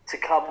to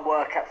come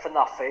work at for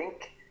nothing,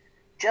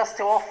 just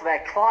to offer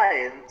their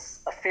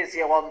clients a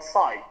physio on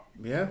site.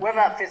 Yeah. Whether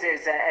that physio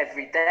is there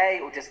every day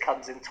or just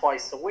comes in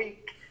twice a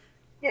week,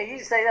 you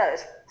say that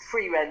it's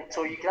free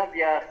rental. You can have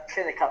your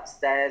clinic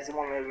upstairs in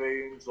one of the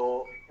rooms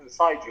or in the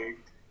side room,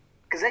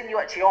 because then you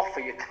actually offer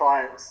your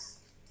clients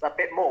a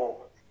bit more,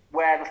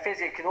 where the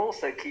physio can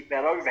also keep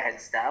their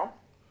overheads down.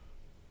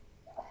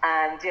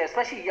 And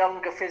especially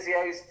younger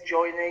physios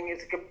joining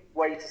is a good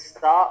way to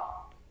start.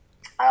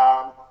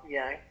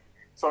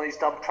 Someone who's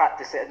done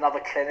practice at another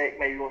clinic,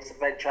 maybe wants to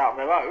venture out on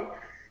their own.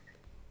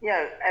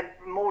 And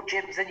more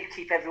gyms, then you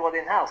keep everyone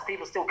in house.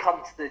 People still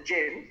come to the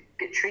gym,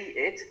 get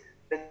treated.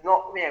 They're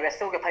not, they're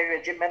still going to pay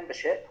their gym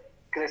membership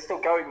because they're still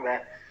going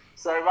there.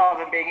 So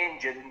rather than being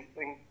injured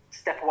and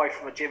step away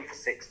from a gym for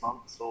 6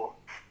 months or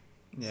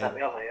that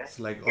the other, it's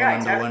like all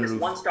under one roof.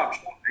 One-stop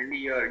shop. And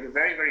you're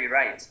very, very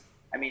right.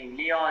 I mean,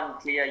 Leon,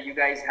 Clea, you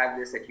guys have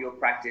this at your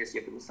practice.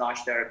 You have the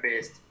massage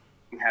therapist.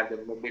 You have the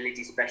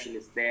mobility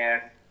specialist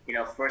there.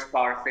 First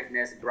Power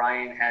Fitness,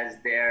 Brian has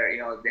their,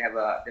 they have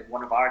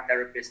one of our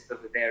therapists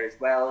over there as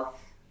well.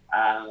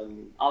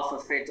 Alpha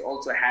Fit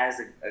also has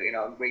a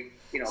great,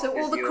 So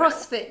all the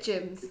CrossFit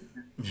gyms.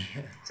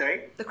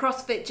 Sorry? The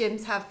CrossFit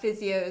gyms have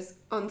physios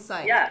on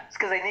site. Yeah. It's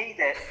because they need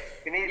it.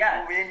 We need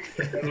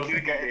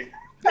it.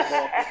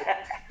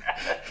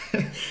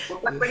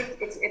 But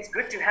it's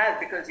good to have,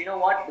 because you know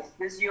what? The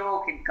physio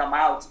can come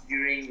out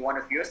during one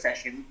of your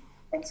sessions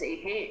and say,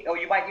 hey, or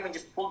you might even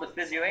just pull the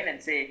physio in and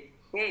say,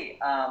 hey,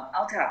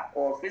 Altaf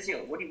or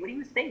physio, what do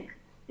you think?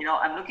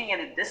 I'm looking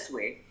at it this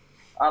way.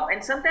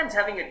 And sometimes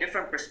having a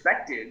different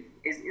perspective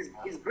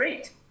is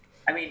great.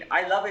 I mean,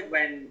 I love it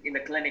when in the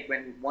clinic,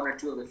 when one or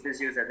two of the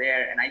physios are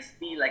there and I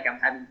feel like I'm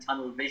having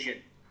tunnel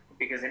vision,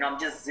 because I'm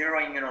just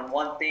zeroing in on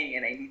one thing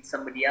and I need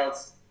somebody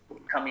else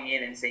coming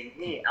in and saying,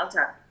 hey,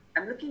 Altaf,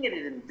 I'm looking at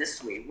it in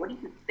this way. What do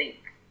you think?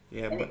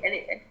 Yeah, and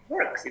it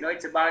works.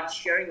 It's about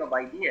sharing of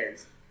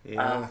ideas.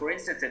 Yeah. For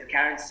instance, at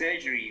Karen's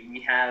surgery,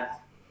 we have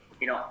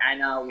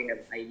Anna, we have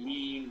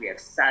Eileen, we have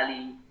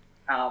Sally,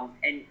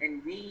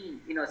 and we,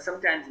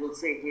 sometimes we'll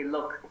say, hey,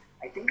 look,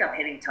 I think I'm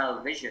hitting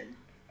tunnel vision.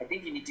 I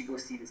think you need to go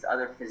see this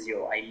other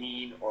physio,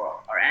 Eileen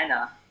or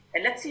Anna,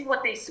 and let's see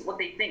what they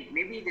think.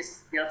 Maybe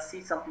they'll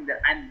see something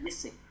that I'm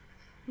missing.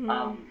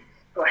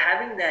 So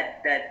having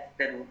that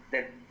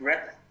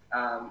breadth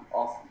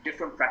of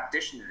different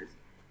practitioners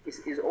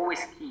is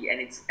always key.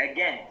 And it's,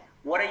 again,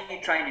 what are you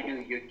trying to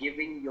do? You're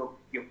giving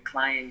your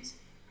clients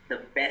the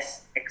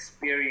best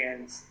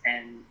experience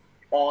and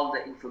all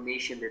the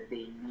information that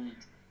they need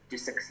to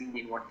succeed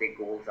in what their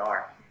goals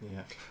are.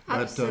 Yeah,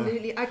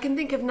 absolutely. I can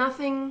think of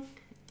nothing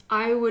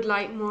I would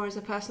like more as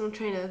a personal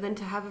trainer than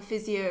to have a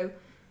physio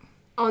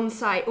on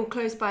site or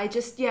close by,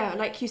 just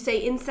like you say,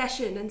 in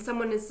session, and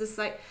someone is just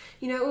like,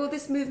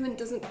 this movement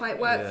doesn't quite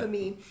work for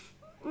me,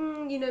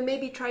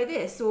 maybe try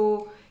this,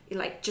 or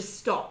just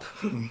stop.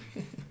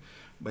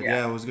 But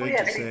I was going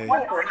to say,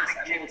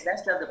 it's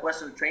nice to have the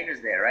personal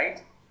trainers there,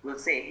 right? We'll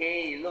say,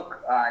 hey,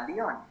 look,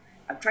 Leon,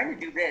 I'm trying to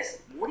do this.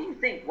 What do you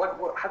think?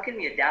 How can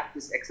we adapt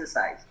this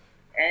exercise?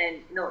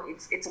 And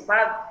it's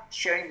about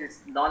sharing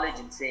this knowledge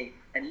and saying,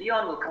 and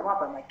Leon will come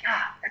up. I'm like,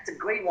 that's a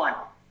great one.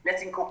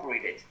 Let's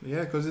incorporate it.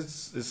 Yeah, because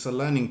it's a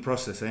learning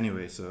process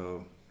anyway.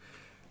 So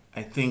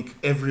I think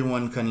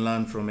everyone can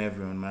learn from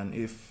everyone, man.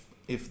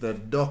 If the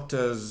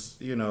doctors,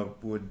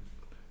 would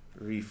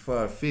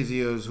refer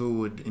physios who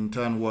would in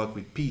turn work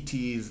with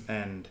PTs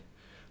and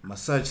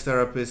massage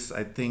therapists,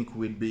 I think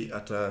we'd be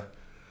at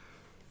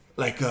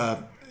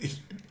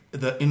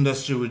the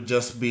industry would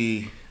just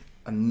be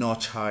a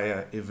notch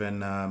higher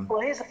even.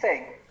 Well, here's the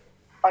thing.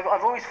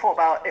 I've always thought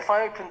about, if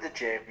I opened a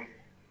gym,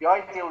 the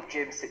ideal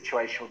gym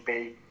situation would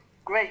be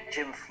great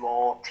gym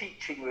floor,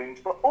 teaching rooms,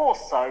 but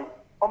also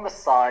on the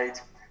side,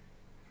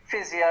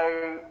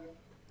 physio,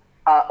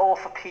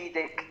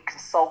 orthopedic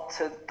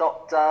consultant,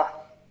 doctor,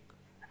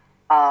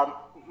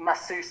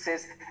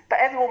 masseuses, but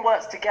everyone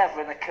works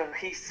together in a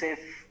cohesive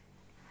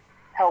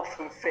health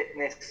and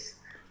fitness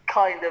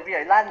kind of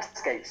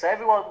landscape. So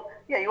everyone,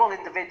 you're all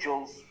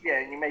individuals,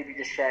 and you may be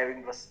just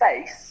sharing the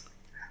space,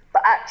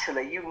 but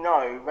actually you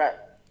know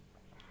that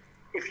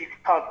if you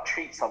can't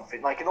treat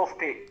something, like an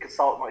orthopedic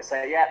consultant might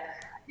say,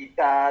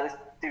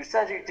 do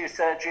surgery,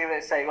 and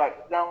they say, right,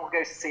 now we'll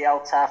go see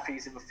Altaf,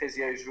 he's in the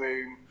physio's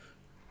room,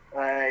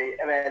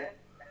 and then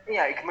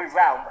you can move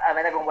around, and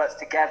then everyone works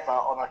together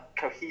on a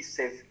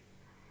cohesive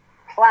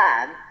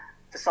plan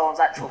for someone's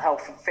actual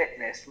health and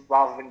fitness,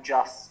 rather than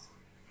just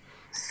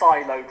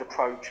siloed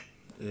approach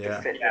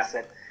to fitness.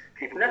 And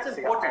people. That's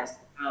important.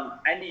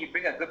 Andy, you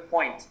bring a good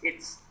point.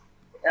 It's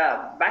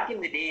back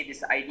in the day,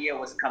 this idea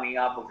was coming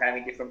up of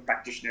having different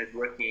practitioners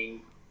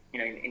working,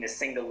 in a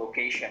single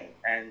location,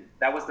 and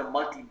that was the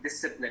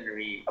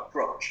multidisciplinary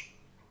approach.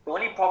 The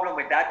only problem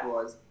with that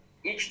was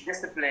each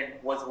discipline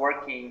was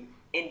working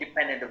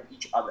independent of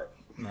each other.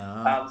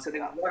 So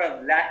there was a lot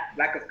of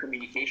lack of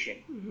communication.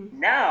 Mm-hmm.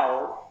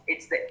 Now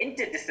it's the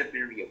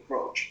interdisciplinary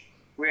approach,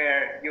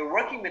 where you're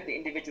working with the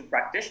individual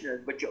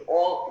practitioners, but you're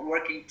all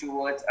working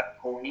towards a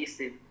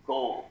cohesive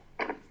goal.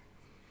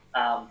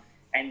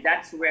 And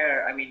that's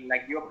where,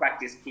 like your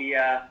practice, Clea,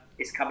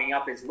 is coming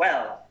up as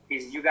well,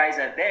 is you guys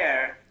are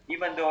there,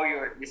 even though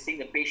you're seeing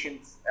the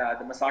patients,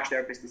 the massage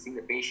therapist is seeing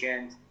the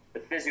patient, the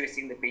physio is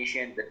seeing the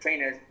patient, the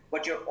trainers,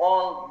 but you're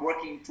all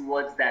working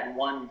towards that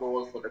one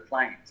goal for the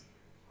client.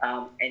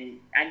 And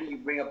Andy, you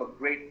bring up a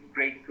great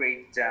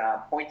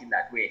point in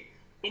that way.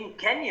 In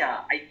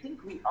Kenya, I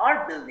think we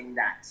are building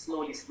that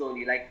slowly,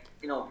 like,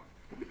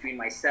 between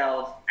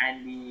myself,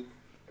 Andy,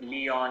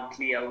 Leon,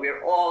 Clea,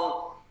 we're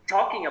all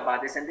talking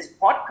about this, and this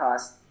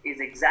podcast is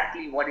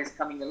exactly what is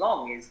coming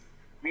along. Is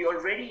we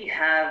already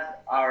have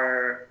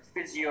our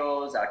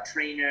physios, our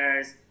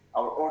trainers,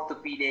 our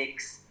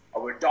orthopedics,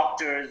 our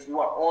doctors who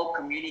are all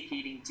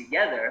communicating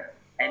together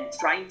and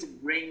trying to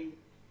bring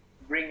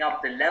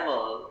up the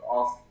level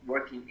of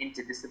working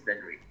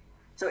interdisciplinary.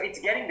 So it's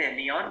getting there,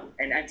 Leon,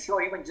 and I'm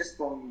sure even just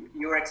from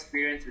your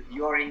experience with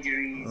your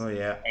injuries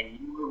and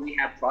your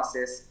rehab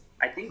process,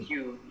 I think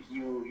you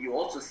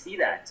also see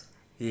that.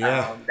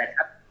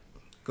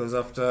 Because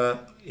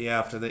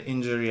after the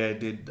injury, I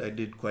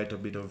did quite a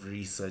bit of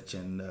research,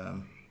 and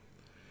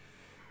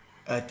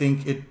I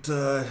think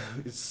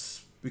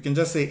we can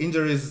just say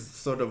injuries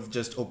sort of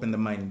just opened the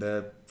mind.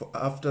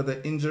 After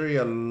the injury,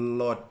 a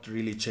lot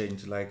really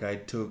changed. Like I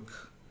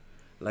took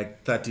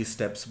 30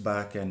 steps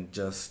back and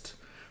just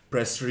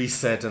pressed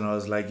reset, and I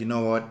was like, you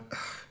know what?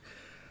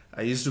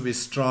 I used to be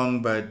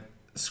strong, but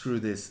screw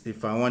this.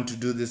 If I want to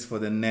do this for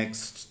the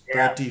next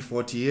 30,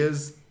 40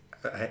 years,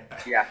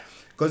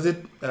 because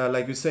it,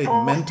 like you said,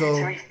 mental.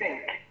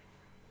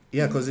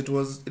 Yeah, because it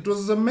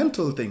was a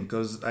mental thing.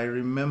 Because I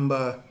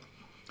remember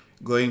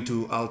going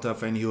to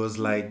Altaf, and he was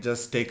like,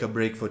 just take a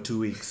break for 2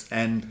 weeks,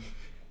 and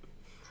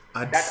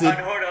That's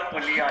unheard of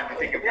for Leon to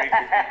take a break.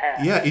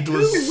 Yeah,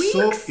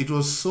 it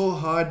was so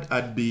hard.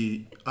 I'd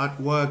be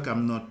at work,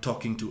 I'm not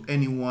talking to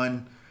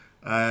anyone.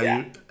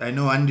 I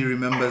know Andy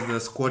remembers the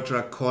squat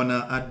rack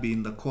corner. I'd be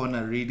in the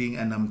corner reading,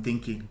 and I'm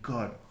thinking,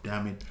 God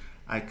damn it,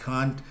 I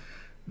can't.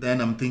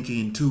 Then I'm thinking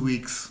in 2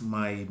 weeks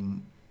my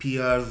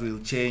PRs will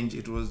change.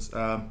 It was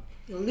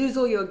you'll lose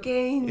all your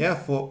gains. Yeah,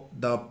 for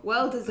the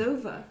world is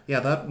over.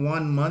 Yeah, that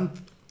 1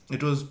 month,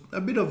 it was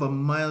a bit of a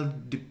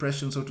mild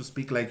depression, so to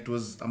speak. Like, it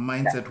was a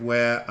mindset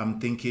where I'm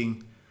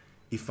thinking,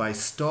 if I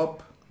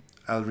stop,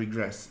 I'll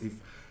regress.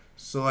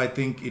 So I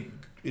think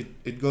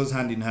it goes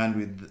hand in hand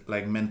with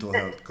like mental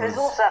health. There's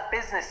also a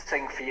business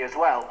thing for you as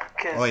well,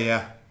 because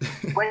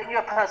when you're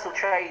a personal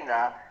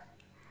trainer,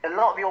 a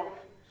lot of your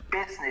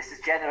business is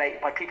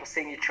generated by people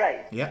seeing you train.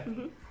 Yeah.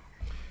 Mm-hmm.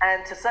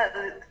 And to a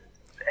certain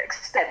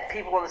extent,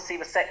 people want to see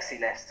the sexy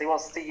list. They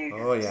want to see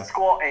you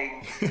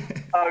squatting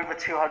over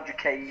 200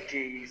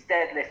 kgs,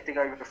 deadlifting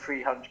over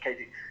 300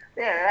 kgs.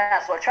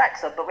 That's what attracts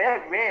them, but we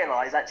don't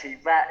realise actually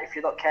that if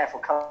you're not careful,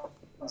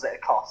 comes at a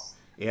cost.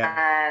 Yeah.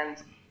 And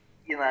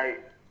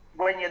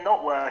when you're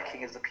not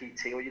working as a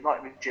PT or you're not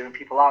in the gym and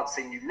people aren't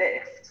seeing you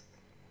lift,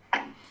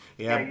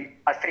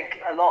 I think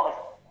a lot of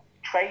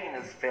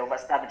trainers feel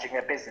that's damaging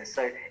their business.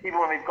 So even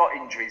when they've got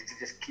injuries, to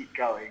just keep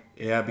going.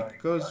 Yeah,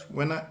 because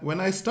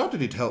when I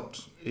started, it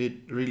helped. It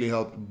really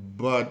helped.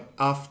 But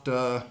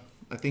after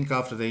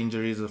the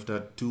injuries,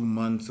 after 2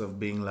 months of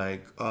being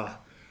like,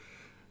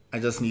 I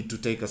just need to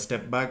take a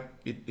step back,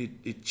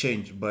 it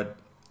changed. But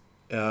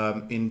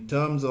in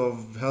terms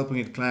of helping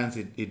with clients,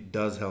 it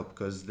does help,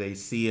 because they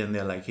see and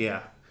they're like,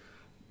 yeah,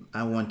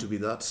 I want to be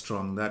that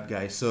strong, that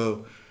guy.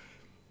 So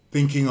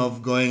thinking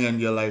of going,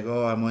 and you're like,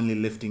 I'm only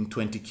lifting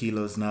 20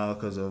 kilos now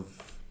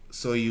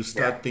so you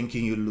start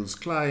thinking you lose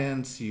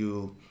clients,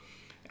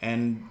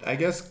 and I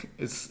guess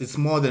it's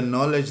more the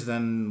knowledge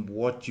than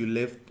what you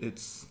lift.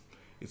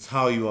 it's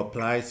how you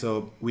apply.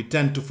 So we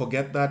tend to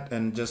forget that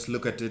and just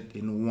look at it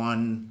in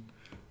one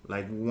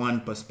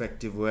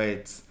perspective, where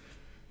it's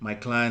my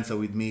clients are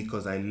with me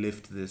because I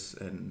lift this,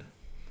 and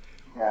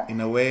in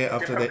a way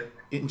after the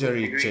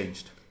injury it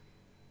changed.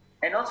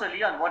 And also,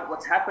 Leon,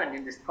 what's happened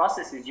in this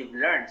process is you've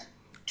learned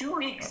 2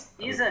 weeks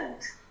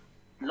isn't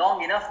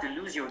long enough to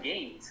lose your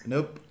gains.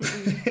 Nope.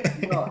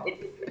 No,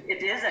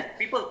 it isn't.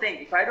 People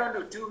think if I don't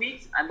do 2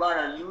 weeks, I'm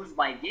gonna lose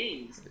my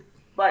gains.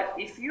 But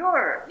if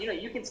you're,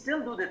 you can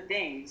still do the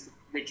things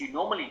that you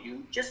normally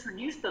do, just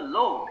reduce the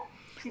load.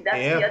 See, that's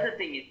the other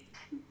thing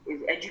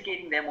is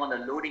educating them on the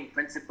loading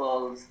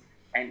principles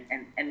and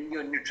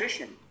your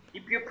nutrition.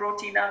 Keep your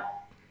protein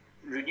up,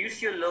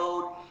 reduce your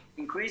load,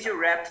 increase your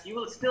reps. You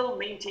will still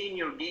maintain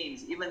your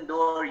gains even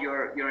though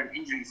you're in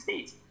injury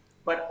state.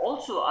 But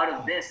also out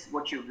of this,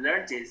 what you've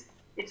learned is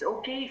it's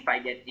okay if I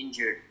get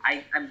injured.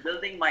 I'm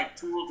building my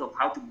tools of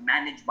how to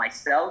manage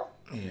myself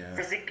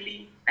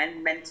physically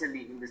and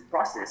mentally in this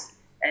process.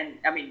 And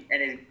I mean,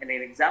 an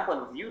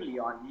example of you,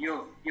 Leon,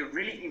 you've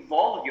really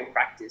evolved your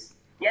practice.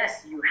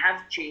 Yes, you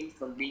have changed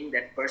from being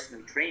that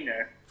personal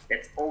trainer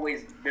that's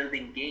always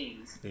building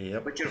gains,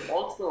 but you're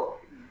also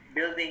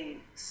building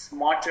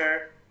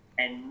smarter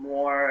and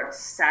more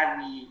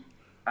savvy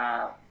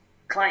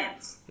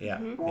clients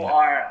who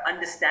are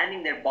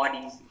understanding their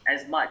bodies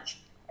as much.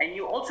 And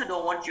you also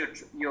don't want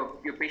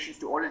your patients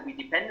to always be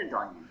dependent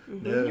on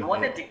you. You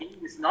want them to gain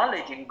this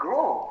knowledge and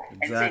grow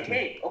and say,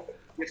 hey, okay,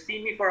 you've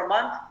seen me for a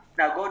month,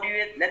 now go do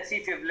it. Let's see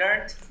if you've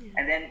learned,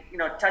 and then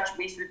touch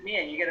base with me,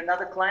 and you get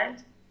another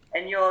client.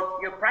 And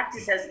your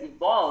practice has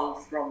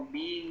evolved from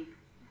being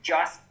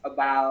just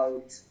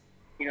about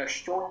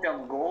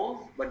short-term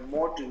goals, but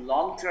more to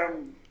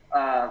long-term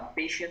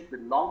patients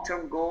with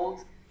long-term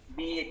goals.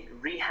 Be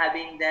it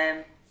rehabbing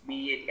them,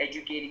 be it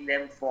educating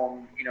them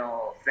from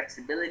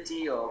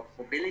flexibility or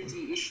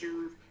mobility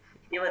issues,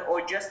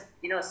 or just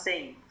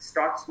saying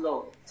start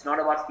slow. It's not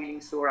about feeling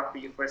sore after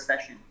your first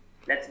session.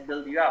 Let's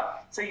build you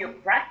up. So your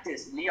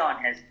practice,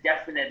 Leon, has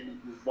definitely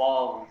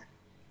evolved,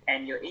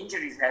 and your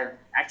injuries have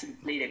actually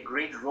played a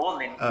great role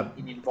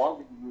in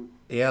involving you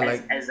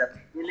as a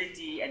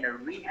mobility and a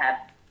rehab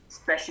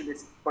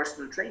specialist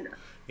personal trainer.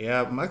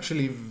 Yeah, I'm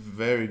actually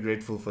very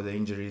grateful for the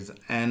injuries,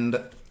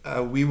 and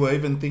we were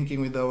even thinking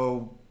with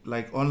our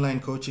online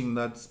coaching,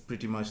 that's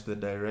pretty much the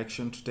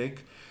direction to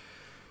take.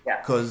 Yeah.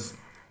 Because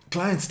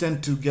clients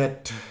tend to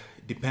get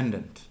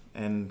dependent,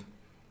 and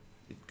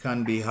it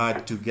can be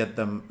hard to get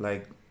them,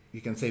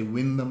 you can say,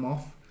 win them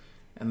off,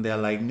 and they're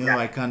like, no,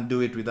 I can't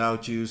do it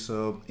without you.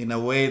 So in a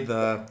way,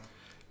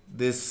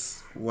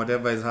 this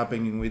whatever is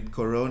happening with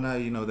Corona,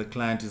 the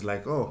client is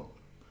like, oh,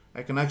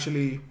 I can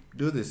actually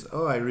do this.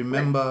 Oh, I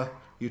remember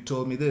you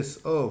told me this.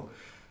 Oh,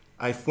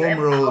 I foam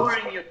rolled.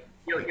 Empowering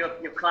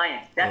your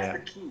client. That's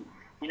the key.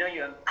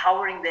 You're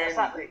empowering them,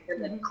 you give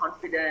them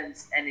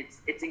confidence, and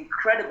it's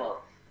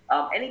incredible.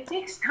 And it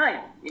takes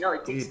time.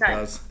 It takes time.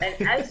 Does. And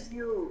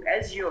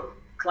as your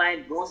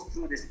client goes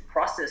through this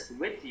process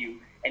with you,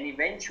 and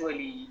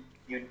eventually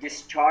you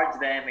discharge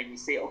them and you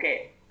say,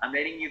 okay, I'm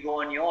letting you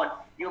go on your own,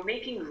 you're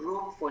making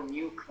room for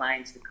new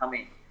clients to come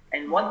in.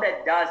 And what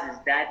that does is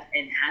that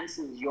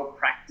enhances your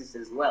practice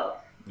as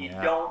well. You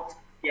don't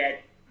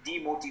get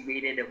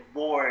demotivated or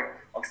bored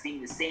of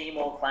seeing the same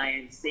old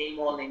clients, same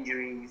old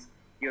injuries.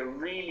 You're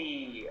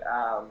really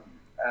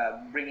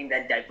bringing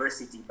that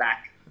diversity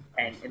back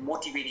and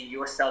motivating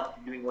yourself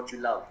to doing what you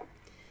love.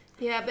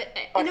 Yeah, but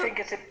I think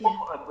it's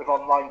important with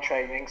online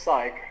training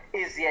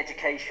is the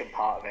education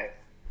part of it.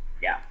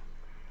 Yeah.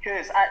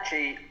 Because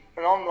actually,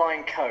 an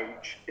online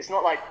coach, it's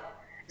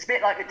a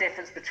bit like the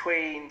difference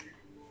between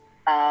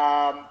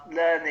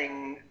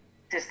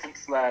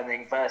distance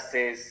learning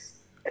versus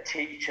a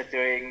teacher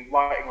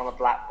writing on a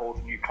blackboard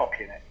and you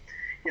copying it.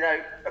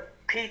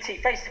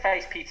 PT,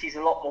 face-to-face PT is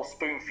a lot more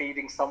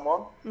spoon-feeding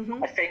someone.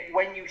 I think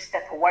when you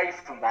step away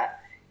from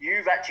that,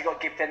 you've actually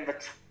got to give them the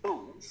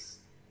tools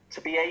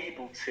to be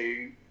able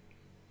to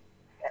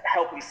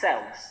help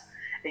themselves.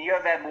 And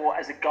you're there more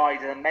as a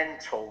guide and a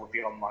mentor with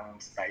the online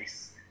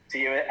space. So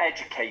you're an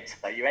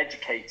educator, you're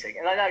educating.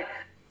 And I know,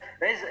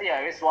 this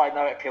is why I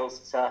know it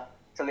appeals to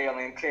Leon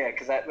and Claire,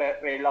 because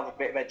they love a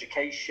bit of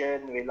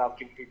education, they love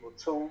giving people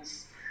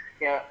tools.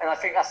 And I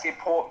think that's the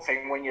important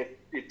thing when you're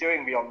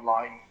doing the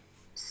online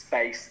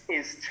space,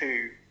 is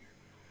to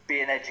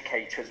be an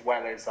educator as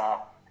well as a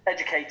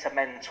educator,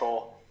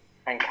 mentor,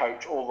 and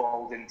coach all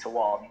rolled into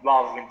one,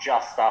 rather than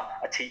just a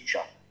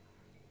teacher.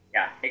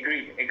 Yeah,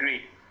 agreed.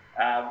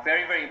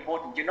 Very, very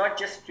important. You're not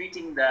just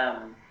treating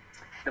the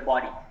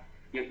body,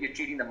 you're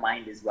treating the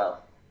mind as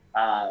well.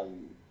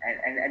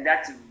 And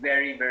that's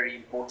very, very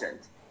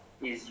important,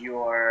 is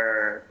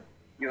you're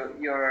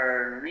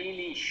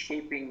really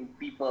shaping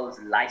people's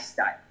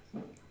lifestyle.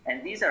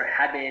 And these are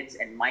habits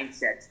and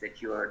mindsets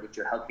that you're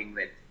helping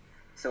with.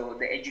 So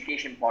the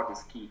education part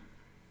is key.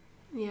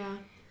 Yeah.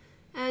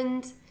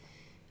 And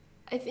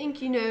I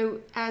think,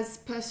 as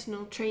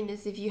personal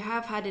trainers, if you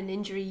have had an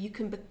injury, you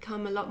can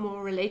become a lot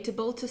more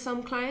relatable to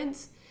some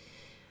clients.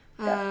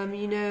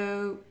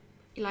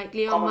 like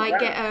Leon might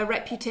get a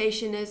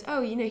reputation as,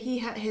 oh, you know, he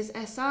had his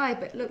SI,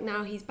 but look,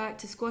 now he's back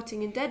to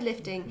squatting and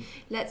deadlifting.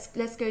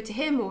 Let's go to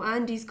him. Or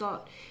Andy's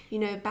got, you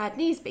know, bad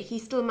knees, but he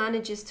still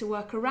manages to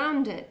work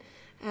around it.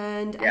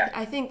 And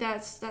I think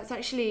that's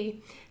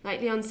actually, like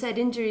Leon said,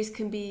 injuries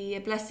can be a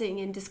blessing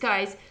in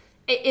disguise.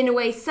 In a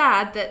way,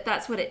 sad that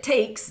that's what it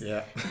takes.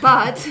 Yeah.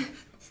 But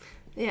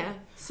yeah,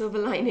 silver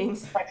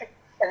linings. I think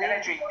an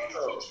injury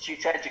teaches you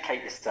to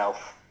educate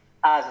yourself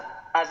as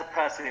a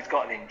person who's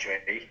got an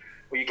injury.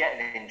 Or you get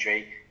an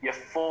injury, you're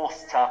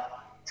forced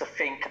to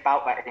think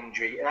about that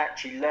injury and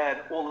actually learn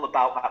all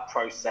about that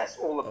process,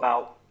 all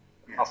about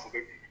muscle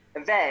group,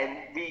 and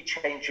then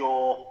rechange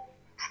your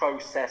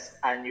process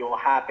and your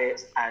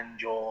habits and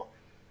your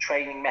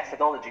training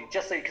methodology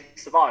just so you can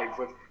survive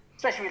with,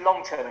 especially with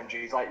long-term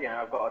injuries. Like, you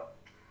know, I've got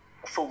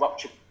a full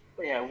rupture,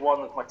 you know, one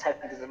of my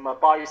tendons in my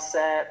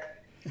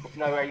bicep,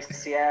 no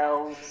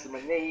ACLs, in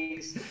my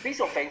knees, these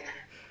sort of things.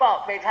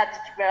 But they've had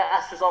to,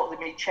 as a result of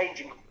me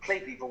changing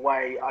completely the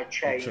way I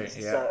change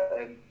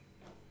certain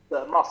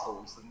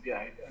muscles and, you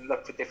know, and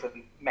look for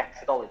different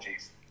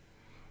methodologies.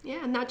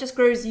 Yeah, and that just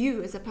grows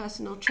you as a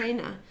personal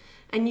trainer.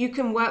 And you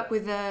can work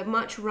with a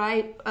much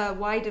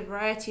wider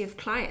variety of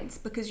clients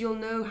because you'll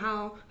know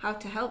how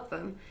to help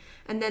them.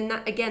 And then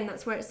that, again,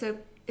 that's where it's so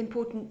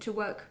important to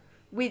work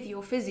with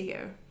your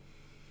physio.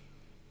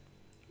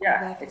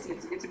 Yeah, it's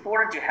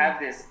important to have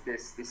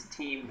this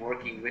team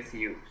working with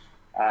you.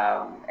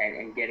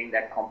 And getting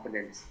that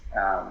confidence,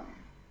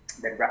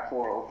 that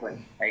rapport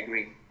open. I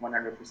agree,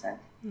 100%.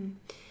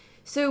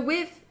 So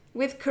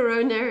with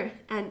Corona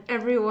and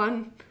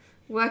everyone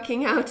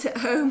working out at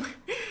home,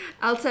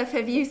 Altaf,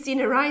 have you seen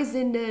a rise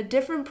in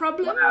different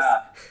problems?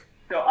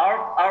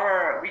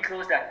 So we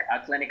closed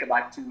our clinic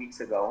about 2 weeks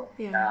ago.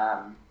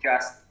 Yeah.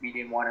 We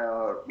didn't want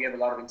to. We have a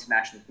lot of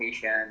international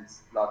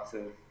patients, lots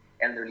of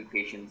elderly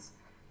patients.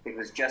 It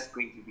was just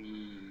going to be,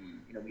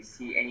 you know, we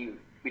see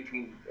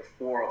between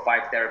 4 or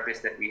 5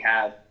 therapists that we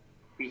have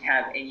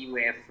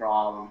anywhere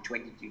from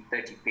 20 to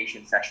 30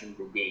 patient sessions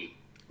a day.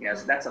 You know,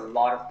 so that's a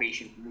lot of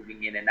patients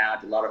moving in and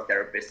out, a lot of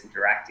therapists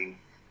interacting.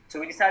 So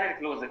we decided to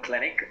close the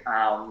clinic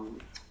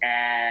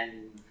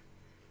and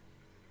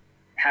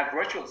have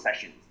virtual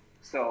sessions.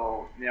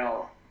 So, you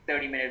know,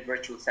 30-minute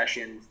virtual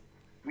sessions.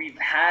 We've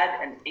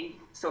had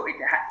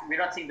we're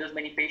not seeing those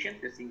many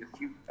patients. We're seeing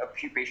a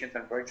few patients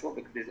on virtual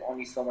because there's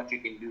only so much you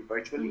can do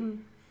virtually.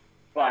 Mm-hmm.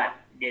 But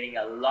getting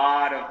a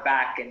lot of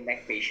back and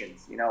neck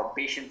patients, you know,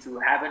 patients who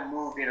haven't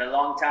moved in a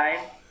long time,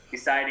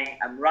 deciding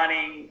I'm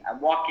running, I'm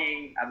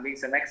walking, I'm doing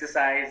some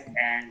exercise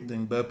and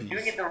doing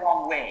it the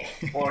wrong way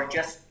or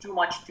just too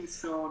much too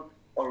soon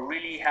or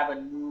really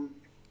haven't moved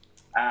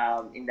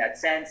in that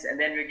sense. And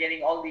then we're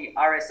getting all the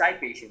RSI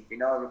patients, you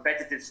know,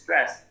 repetitive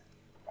stress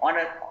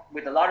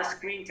with a lot of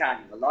screen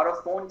time, a lot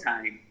of phone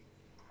time,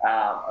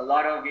 a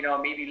lot of, you know,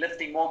 maybe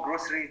lifting more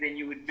groceries than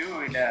you would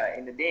do in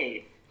a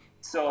day.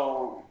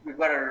 So we've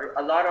got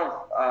a lot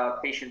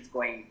of patients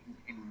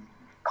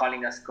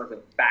calling us because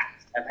of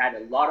backs. I've had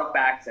a lot of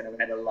backs and I've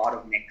had a lot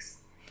of necks.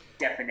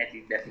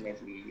 Definitely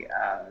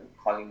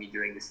calling me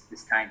during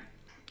this time.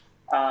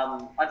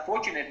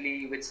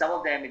 Unfortunately, with some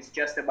of them, it's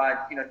just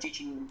about, you know,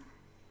 teaching.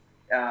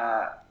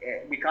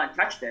 We can't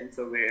touch them,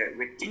 so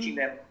we're teaching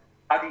them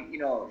how to, you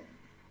know,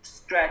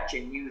 stretch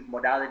and use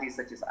modalities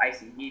such as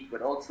ice and heat,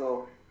 but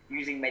also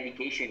using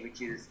medication,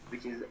 which is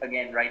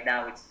again right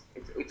now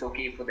it's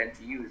okay for them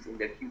to use in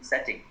the acute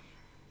setting.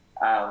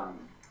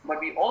 But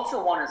we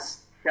also want to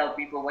tell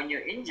people when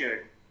you're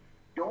injured,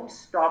 don't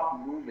stop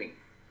moving.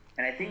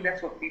 And I think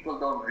that's what people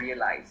don't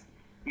realize.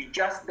 You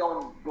just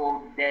don't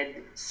go dead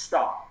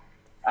stop.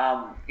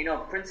 You know,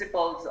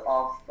 principles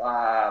of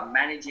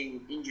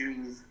managing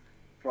injuries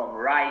from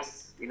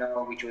Rice, you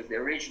know, which was the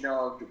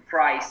original, to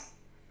Price,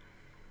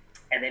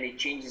 and then it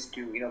changes to,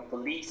 you know,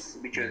 police,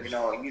 which was, you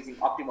know, using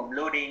optimum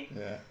loading.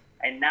 Yeah.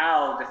 And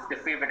now the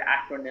favorite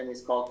acronym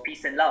is called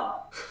Peace and Love,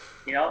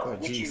 you know,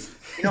 which is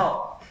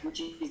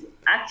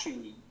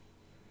actually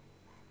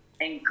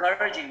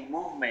encouraging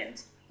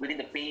movement within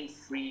the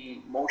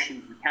pain-free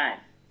motions we can.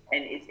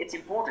 And it's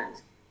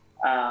important.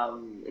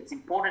 It's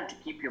important to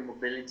keep your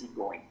mobility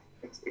going.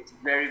 It's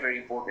very, very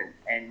important.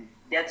 And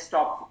dead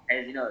stop,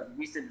 as you know,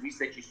 recent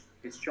research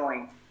is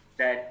showing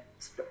that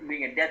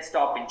doing a dead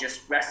stop and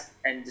just rest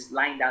and just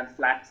lying down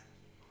flat,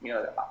 you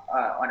know,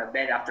 on a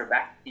bed after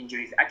back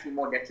injury is actually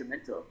more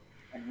detrimental.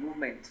 And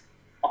movement,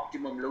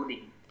 optimum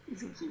loading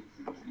is key.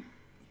 I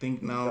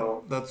think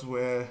now that's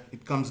where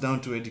it comes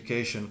down to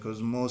education,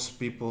 because most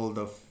people,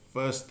 the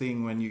first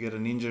thing when you get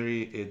an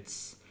injury,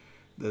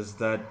 there's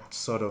that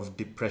sort of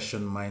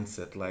depression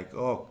mindset, like,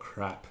 oh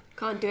crap,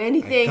 can't do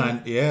anything.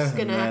 Just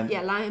gonna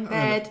lie in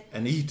bed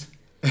and eat.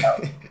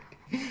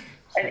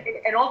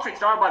 And also, it's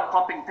not about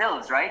popping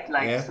pills, right?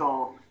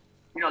 So,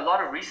 you know, a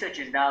lot of research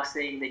is now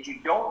saying that you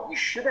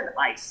shouldn't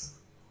ice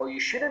or you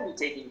shouldn't be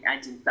taking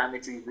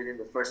anti-inflammatories within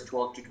the first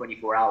 12 to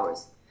 24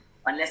 hours,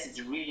 unless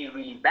it's really,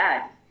 really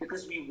bad,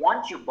 because we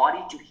want your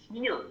body to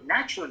heal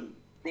naturally.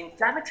 The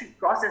inflammatory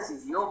process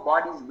is your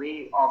body's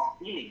way of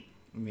healing.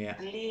 Yeah.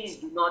 Please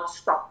do not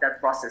stop that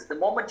process. The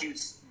moment you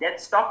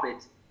stop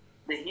it,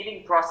 the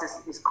healing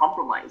process is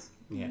compromised.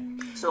 Yeah.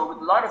 So with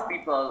a lot of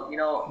people,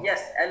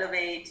 yes,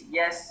 elevate,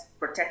 yes,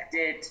 protect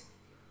it.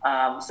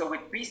 So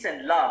with peace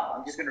and love,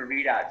 I'm just going to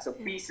read out. So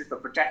peace is for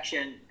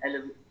protection,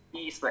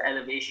 E is for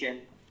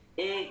elevation,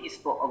 A is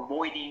for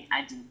avoiding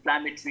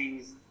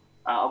anti-inflammatories,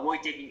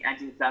 avoid taking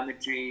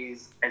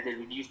anti-inflammatories as they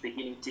reduce the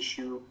healing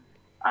tissue.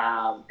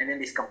 And then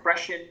there's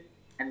compression,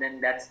 and then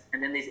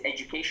there's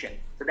education.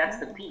 So that's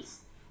the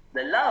peace.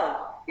 The love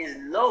is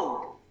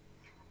load.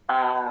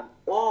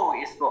 O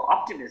is for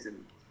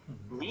optimism.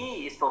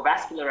 V is for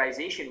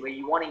vascularization, where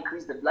you want to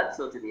increase the blood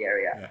flow to the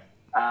area.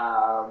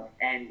 Yeah.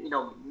 And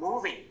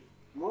moving.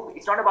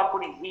 It's not about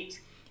putting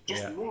heat.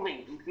 Just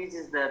moving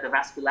increases the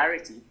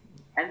vascularity.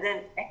 And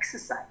then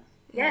exercise.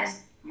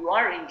 Yes, you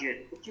are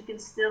injured, but you can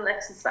still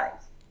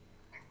exercise.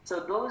 So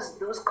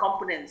those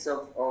components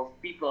of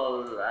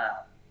people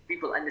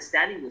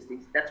understanding those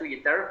things. That's where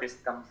your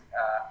therapist comes.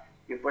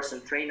 Your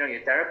personal trainer,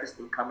 your therapist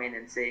will come in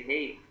and say,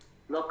 "Hey,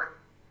 look,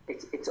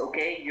 it's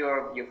okay.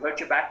 You've hurt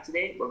your back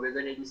today, but we're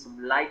going to do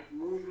some light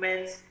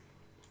movements.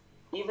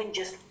 Even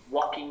just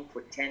walking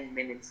for 10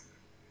 minutes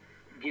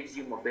gives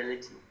you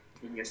mobility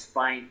in your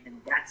spine,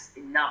 and that's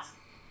enough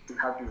to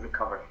help you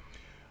recover."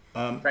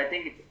 So I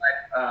think it's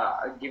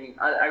like giving.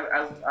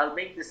 I'll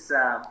make this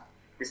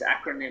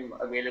acronym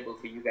available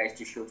for you guys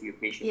to show to your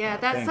patients. Yeah,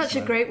 that's such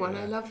a great one.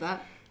 I love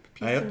that.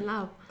 Peace and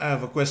love. I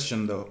have a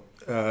question though.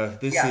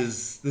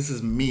 This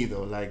is me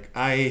though. Like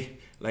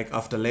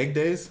after leg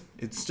days,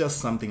 it's just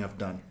something I've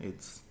done.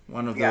 It's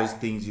one of those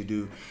things you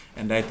do,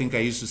 and I think I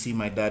used to see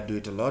my dad do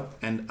it a lot.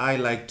 And I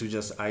like to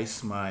just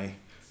ice my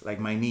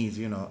knees,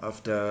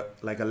 after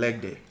like a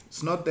leg day.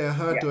 It's not they're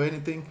hurt or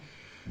anything,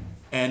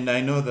 and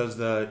I know there's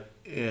the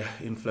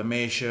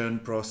inflammation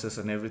process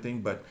and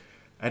everything, but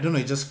I don't know,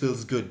 it just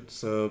feels good.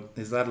 So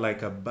is that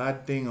like a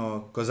bad thing, or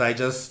because I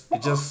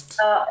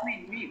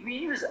mean, we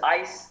use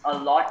ice a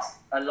lot.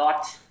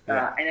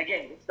 And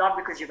again, it's not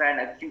because you've had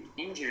an acute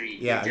injury.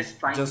 Yeah,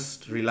 it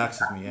just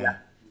relaxes me. Yeah.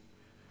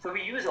 So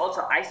we use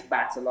also ice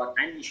baths a lot,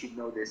 and you should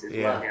know this as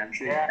well. Yeah, I'm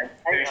sure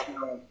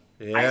traditional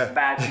ice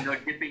baths,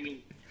 dipping in.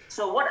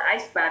 So what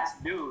ice baths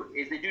do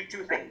is they do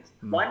two things.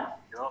 One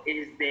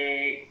is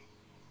they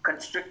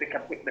constrict the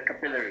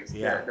capillaries.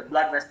 Yeah. The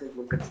blood vessels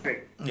will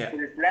constrict. Yeah. So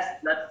there's less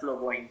blood flow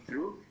going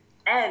through,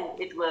 and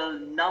it will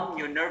numb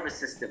your nervous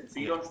system, so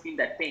you don't feel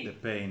that pain. The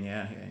pain,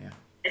 yeah.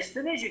 As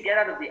soon as you get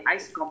out of the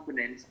ice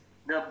component,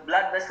 the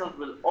blood vessels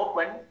will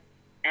open,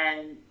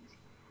 and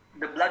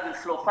the blood will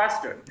flow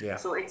faster. Yeah.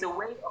 So it's a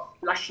way of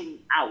flushing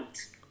out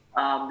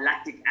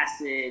lactic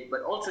acid,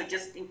 but also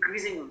just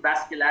increasing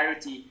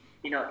vascularity,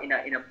 in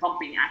a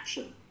pumping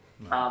action,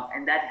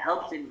 and that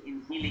helps in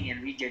healing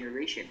and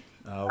regeneration.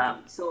 Okay.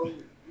 So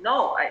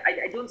no,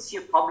 I don't see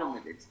a problem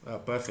with it.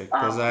 Perfect,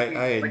 because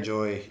I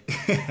enjoy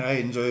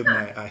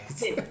my ice.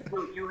 So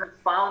you have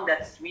found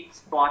that sweet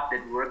spot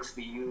that works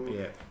for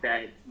you,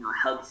 that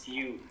helps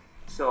you.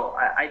 So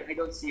I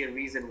don't see a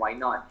reason why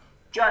not.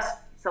 Just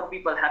some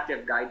people have to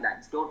have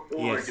guidelines. Don't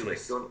overdo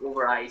it. Don't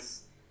over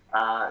ice.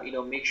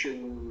 Make sure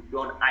you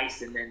don't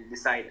ice and then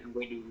decide I'm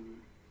going to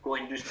go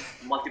and do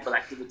multiple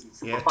activities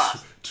super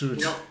fast. True.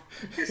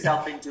 Put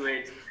yourself into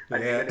it.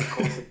 And you're going to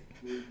course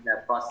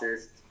that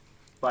process.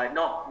 But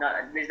no,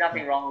 there's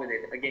nothing wrong with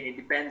it. Again, it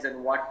depends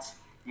on what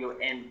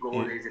your end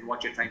goal is and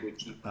what you're trying to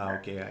achieve.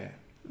 Okay, yeah.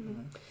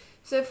 Mm-hmm.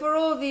 So for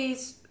all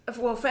these,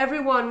 for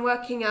everyone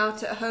working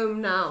out at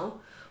home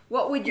now,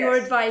 what would your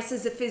advice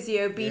as a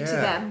physio be to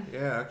them?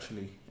 Yeah,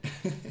 actually.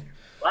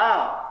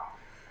 Wow.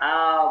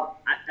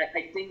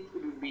 I think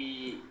it would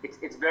be,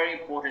 it's very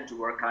important to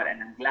work out,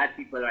 and I'm glad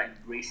people are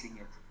embracing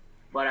it.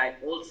 But I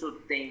also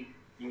think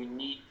you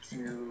need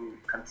to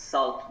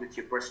consult with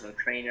your personal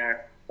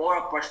trainer or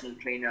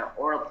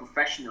a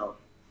professional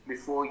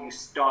before you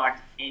start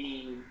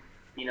any,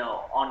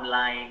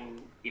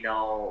 online,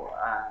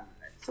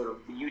 sort of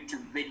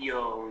YouTube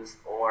videos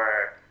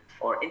or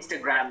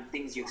Instagram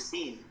things you've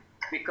seen,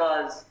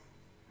 because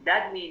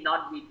that may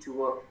not be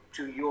to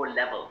your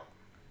level.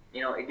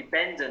 It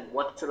depends on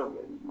what sort of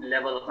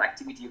level of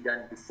activity you've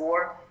done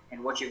before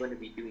and what you're going to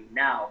be doing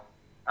now.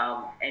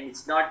 And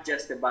it's not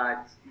just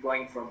about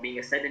going from being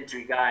a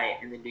sedentary guy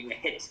and then doing a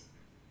hit.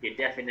 You're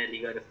definitely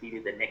going to feel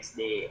it the next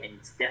day, and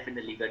it's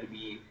definitely going to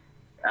be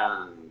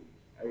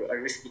a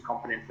risky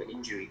component for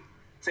injury.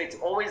 So it's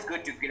always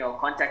good to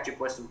contact your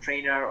personal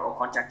trainer or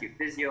contact your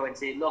physio and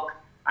say, look,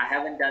 I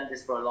haven't done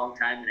this for a long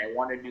time and I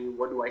want to do,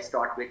 what do I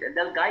start with? And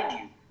they'll guide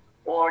you,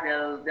 or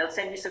they'll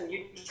send you some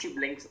YouTube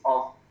links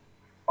of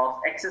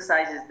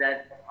exercises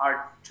that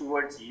are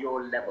towards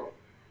your level.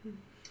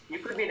 You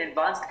could be an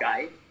advanced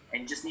guy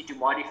and just need to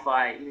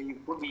modify, you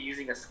could be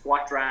using a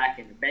squat rack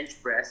and a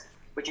bench press,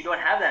 but you don't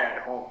have that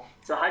at home.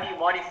 So how do you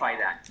modify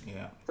that?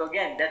 Yeah. So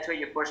again, that's where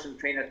your personal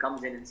trainer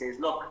comes in and says,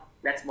 look,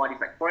 let's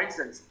modify. For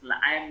instance,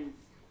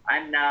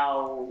 I'm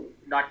now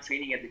not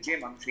training at the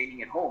gym, I'm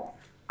training at home.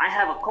 I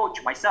have a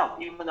coach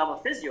myself, even though I'm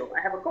a physio,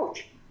 I have a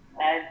coach.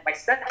 And my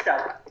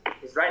setup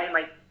is right in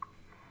my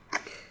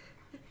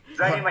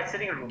right in my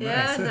sitting room.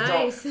 Yeah,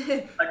 nice. So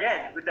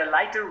again, with the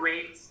lighter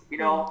weights,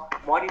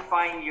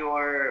 modifying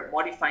your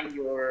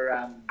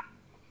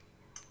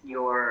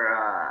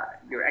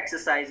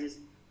exercises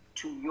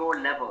to your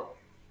level,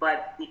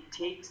 but it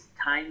takes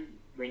time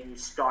when you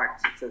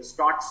start. So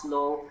start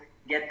slow,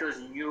 get those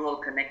neural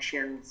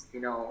connections,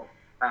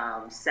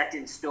 set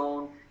in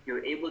stone.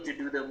 You're able to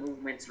do the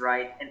movements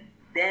right, and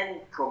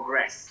then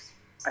progress.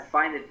 I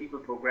find that people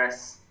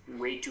progress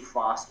way too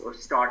fast or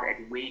start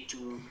at way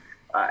too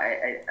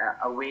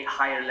a way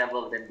higher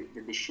level than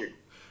they should.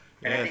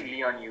 And I think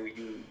Leon,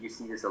 you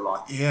see this a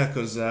lot. Yeah,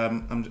 because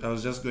I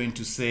was just going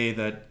to say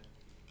that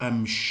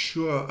I'm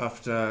sure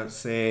after,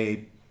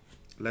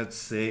 let's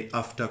say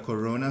after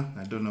Corona,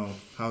 I don't know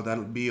how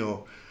that'll be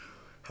or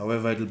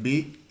however it'll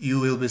be, you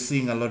will be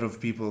seeing a lot of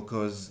people,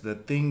 because the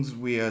things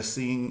we are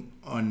seeing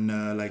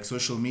on like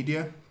social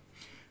media,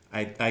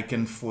 I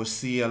can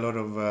foresee a lot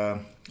of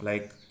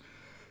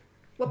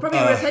Well, probably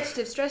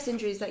repetitive stress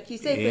injuries, like you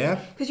say, Yeah.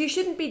 because you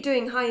shouldn't be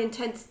doing high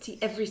intensity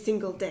every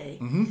single day.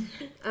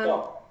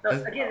 No,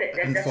 again,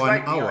 and that's for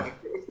right, an hour. Leon.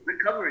 It's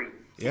recovery.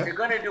 Yeah. If you're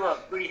going to do a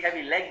pretty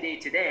heavy leg day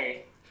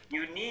today,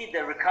 you need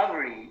the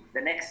recovery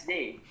the next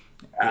day.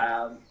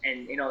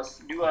 And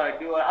do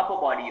a upper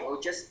body,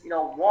 or just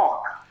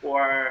walk,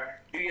 or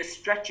do your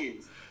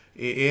stretches.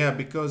 Yeah,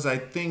 because I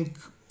think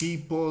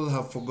people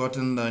have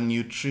forgotten the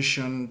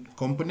nutrition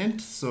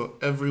component. So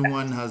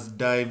everyone has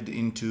dived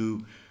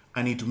into,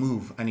 I need to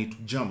move, I need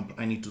to jump,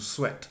 I need to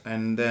sweat.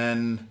 And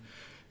then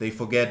they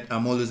forget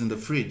I'm always in the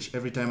fridge.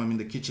 Every time I'm in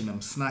the kitchen,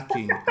 I'm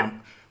snacking.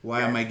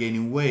 Why am I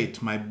gaining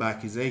weight? My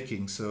back is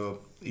aching. So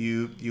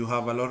you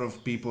have a lot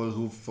of people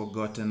who've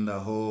forgotten the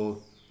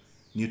whole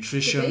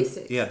nutrition. The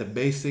basics. Yeah, the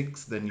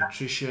basics, the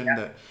nutrition,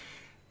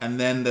 and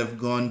then they've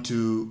gone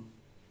to,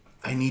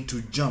 I need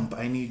to jump,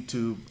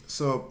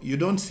 so you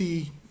don't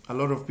see a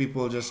lot of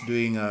people just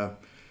doing a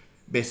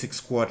basic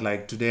squat.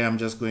 Like today I'm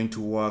just going to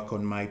work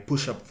on my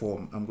push-up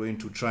form, I'm going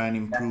to try and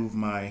improve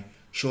my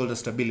shoulder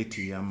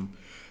stability, I'm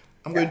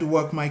going to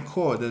work my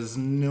core. There's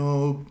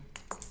no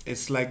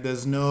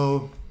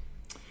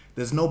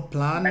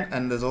plan,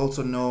 and there's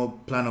also no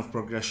plan of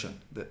progression.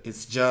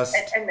 It's just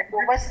And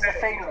what's the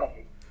thing?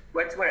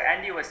 what's where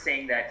Andy was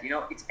saying that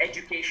it's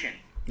education.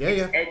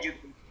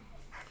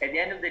 At the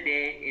end of the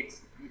day,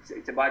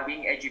 it's about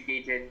being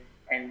educated,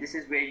 and this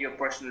is where your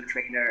personal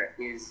trainer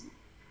is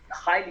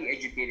highly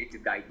educated to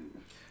guide you.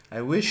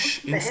 I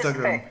wish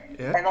Instagram.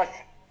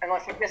 And I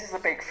think this is a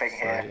big thing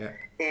here,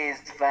 is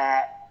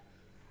that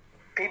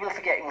people are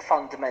forgetting the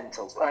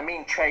fundamentals. I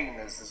mean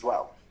trainers as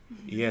well.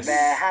 Yes.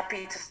 They're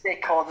happy to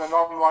stick on an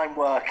online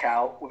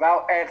workout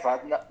without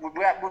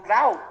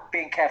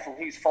being careful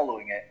who's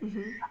following it.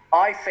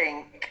 I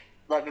think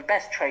like the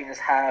best trainers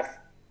have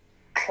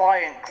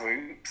client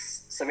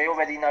groups, so they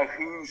already know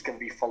who's going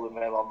to be following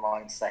their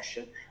online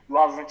session,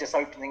 rather than just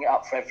opening it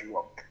up for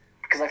everyone.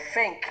 Because I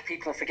think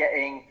people are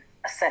forgetting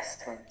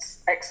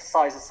assessments,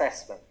 exercise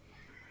assessment.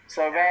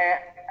 So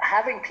they're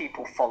having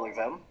people follow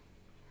them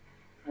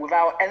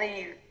without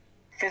any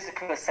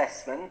physical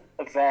assessment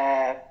of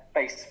their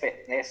base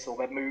fitness or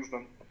their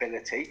movement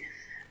ability.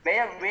 They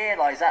don't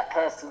realise that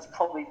person's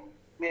probably,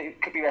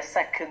 it could be their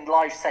second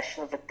live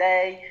session of the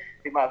day.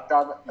 They might have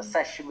done a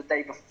session the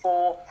day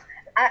before.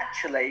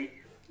 Actually,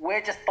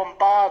 we're just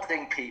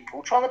bombarding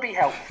people, trying to be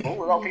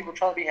helpful. A lot of people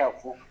trying to be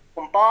helpful,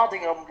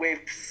 bombarding them with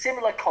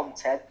similar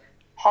content,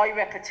 high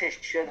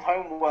repetition,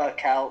 home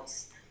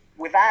workouts,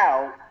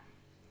 without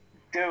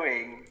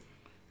doing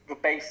the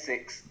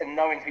basics and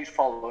knowing who's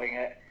following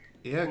it,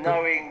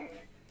 knowing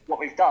what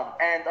we've done.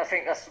 And I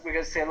think we're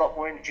going to see a lot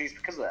more injuries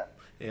because of that.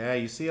 Yeah,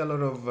 you see a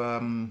lot of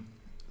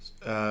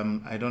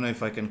I don't know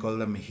if I can call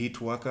them HIIT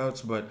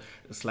workouts, but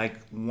it's like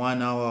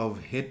 1 hour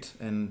of HIIT,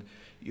 and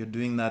you're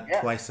doing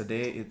that twice a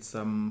day. It's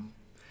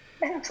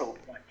mental.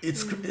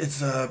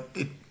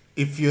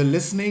 If you're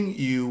listening,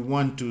 you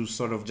want to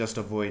sort of just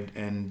avoid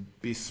and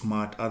be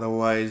smart.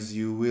 Otherwise,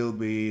 you will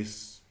be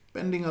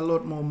spending a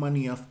lot more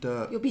money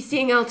after. You'll be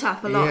seeing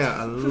Altaf a lot.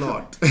 Yeah, a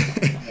lot.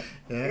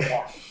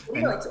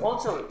 It's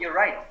also, you're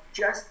right,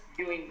 just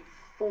doing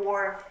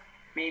 4,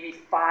 maybe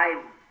 5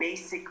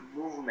 basic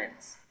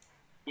movements.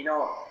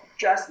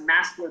 Just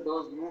master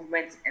those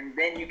movements, and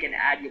then you can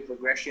add your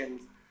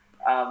progressions.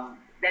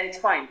 Then it's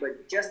fine.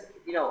 But just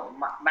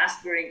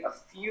mastering a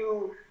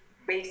few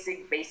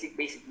basic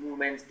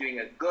movements, doing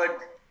a good,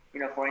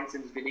 for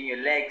instance, doing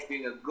your legs,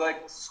 doing a good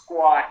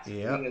squat,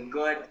 doing a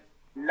good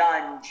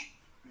lunge,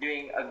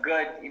 doing a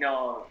good,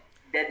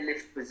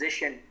 deadlift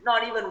position,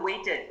 not even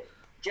weighted.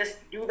 Just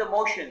do the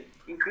motion,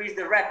 increase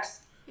the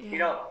reps.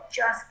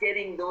 Just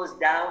getting those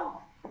down.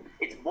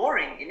 It's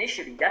boring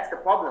initially. That's the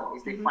problem,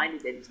 is they find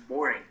it that it's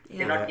boring.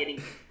 They're not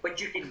getting,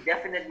 but you can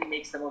definitely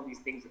make some of these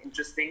things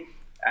interesting.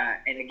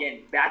 And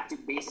again, back to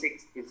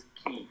basics is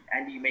key.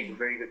 Andy, you make a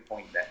very good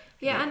point there.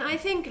 Yeah, and I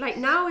think like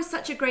now is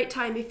such a great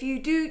time. If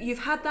you've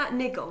had that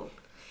niggle,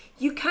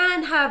 you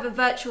can have a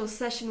virtual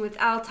session with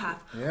Altaf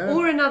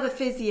or another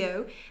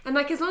physio, and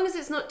like as long as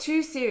it's not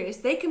too serious,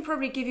 they can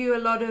probably give you a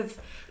lot of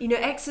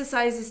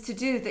exercises to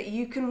do that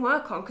you can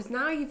work on, because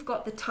now you've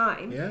got the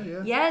time.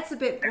 Yeah, it's a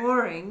bit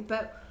boring,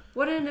 but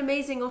what an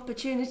amazing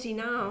opportunity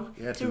now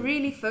to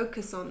really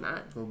focus on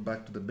that. Go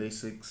back to the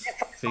basics,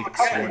 fix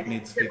what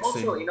needs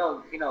fixing.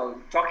 Also,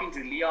 talking to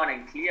Leon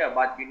and Clea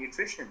about your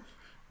nutrition.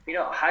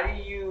 How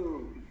do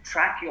you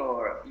track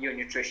your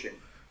nutrition?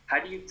 How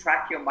do you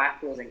track your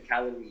macros and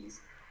calories?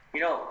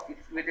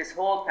 With this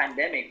whole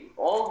pandemic,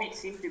 all we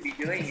seem to be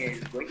doing is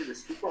going to the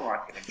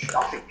supermarket and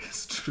shopping.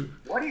 It's true.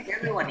 What is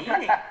everyone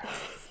eating?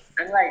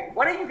 I'm like,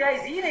 what are you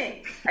guys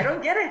eating? I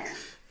don't get it.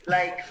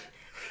 Like,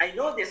 I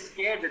know they're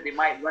scared that they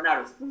might run out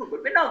of food,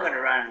 but we're not going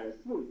to run out of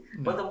food.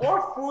 But the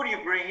more food you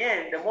bring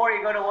in, the more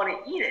you're going to want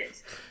to eat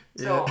it.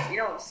 So,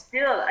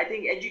 still, I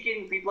think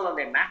educating people on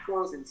their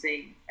macros and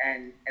saying,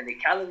 and the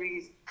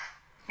calories,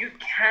 you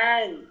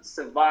can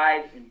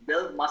survive and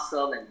build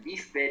muscle and be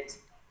fit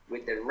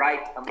with the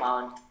right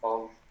amount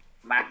of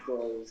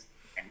macros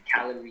and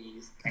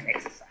calories and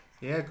exercise.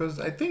 Yeah, because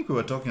I think we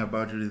were talking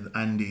about it with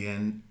Andy,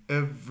 and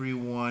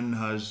everyone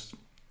has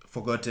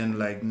forgotten,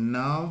 like,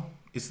 now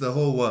it's the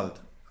whole world.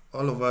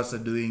 All of us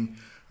are doing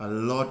a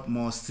lot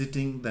more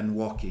sitting than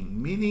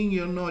walking, meaning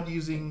you're not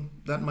using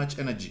that much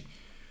energy.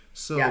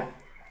 So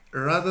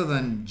rather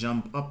than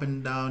jump up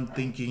and down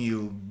thinking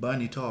you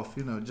burn it off,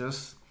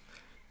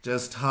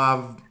 just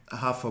have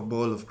half a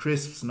bowl of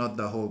crisps, not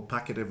the whole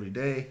packet every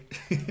day.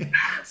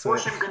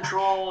 Portion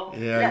control.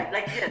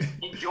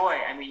 Enjoy.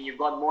 I mean, you've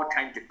got more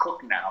time to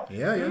cook now.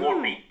 More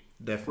meat.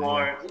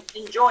 Definitely.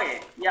 Enjoy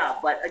it. Yeah,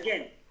 but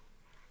again,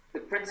 the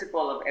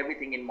principle of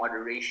everything in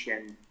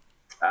moderation.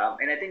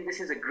 And I think this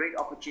is a great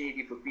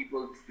opportunity for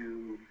people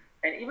to,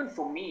 and even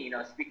for me,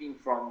 speaking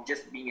from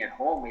just being at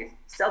home, is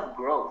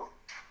self-growth.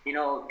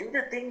 Do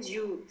the things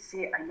you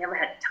say, I never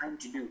had time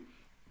to do.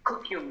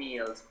 Cook your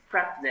meals,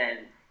 prep them,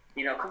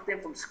 cook them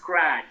from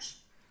scratch.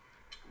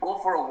 Go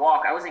for a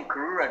walk. I was in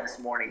Karura this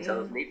morning, so I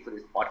was late for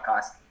this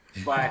podcast.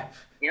 But,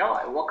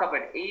 I woke up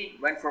at 8,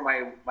 went for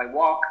my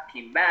walk,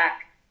 came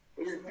back.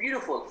 It was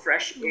beautiful,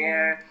 fresh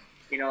air.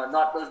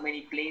 Not those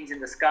many planes in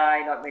the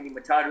sky, not many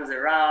matatus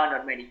around,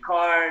 not many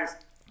cars.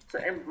 So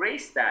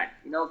embrace that.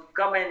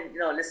 Come and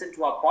listen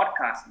to our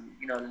podcast.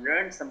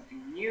 Learn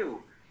something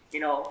new.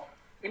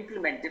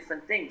 Implement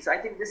different things. So I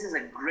think this is a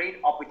great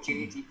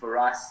opportunity for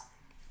us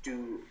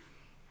to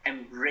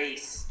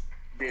embrace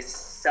this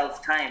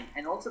self-time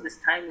and also this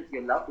time with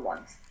your loved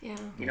ones. And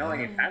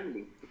your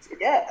family. It's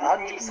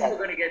 100%. You're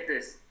going to get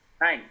this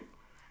time.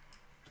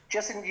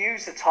 Just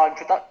use the time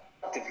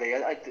productively.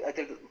 I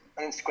did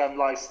an Instagram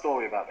live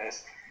story about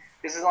this.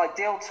 This is an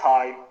ideal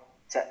time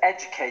to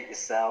educate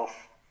yourself,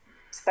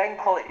 spend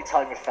quality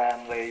time with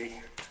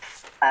family,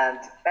 and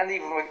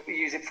even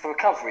use it for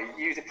recovery.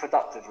 Use it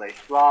productively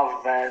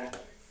rather than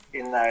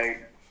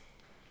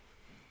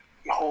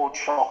hoard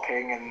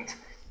shopping and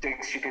doing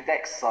stupid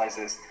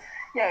exercises.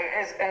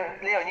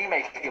 Leon, you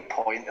make a good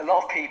point. A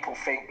lot of people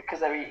think because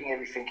they're eating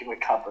everything in the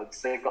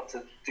cupboards, they've got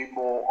to do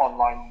more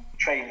online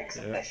training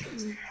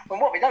sessions.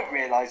 And what we don't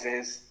realise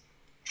is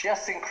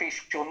just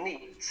increase your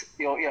needs,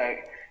 your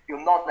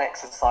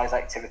non-exercise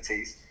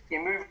activities. You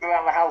move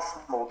around the house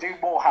more, do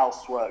more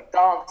housework,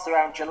 dance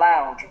around your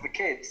lounge with the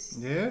kids.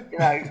 Do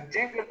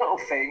the little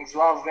things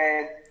rather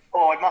than,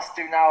 I must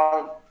do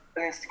now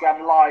an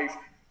Instagram live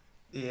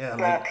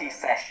burpee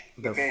session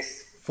with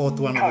this fourth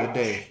one coach. of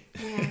the day.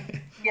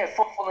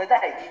 Fourth one of the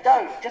day. You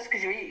don't, just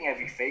because you're eating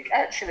everything.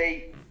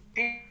 Actually,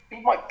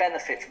 you might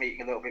benefit from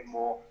eating a little bit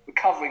more,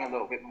 recovering a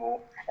little bit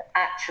more, and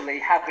actually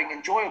having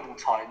enjoyable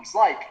times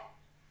like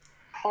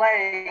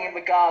playing in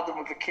the garden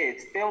with the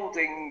kids,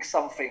 building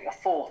something, a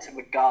fort in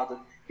the garden.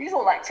 These are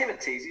all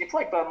activities. You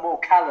probably burn more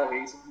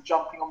calories than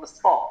jumping on the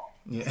spot.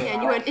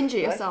 And you won't injure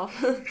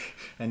yourself.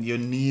 And your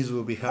knees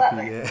will be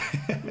happy.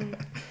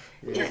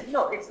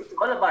 It's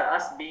all about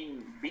us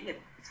being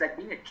it's like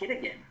being a kid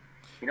again.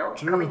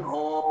 Coming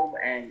home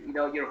and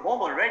you're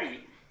home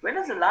already. When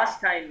was the last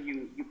time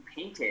you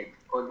painted,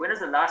 or when was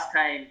the last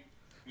time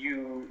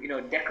you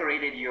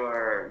decorated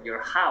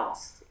your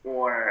house,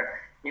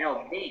 or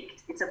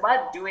baked? It's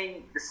about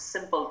doing the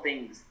simple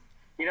things.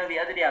 The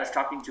other day I was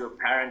talking to a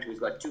parent who's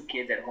got 2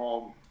 kids at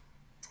home,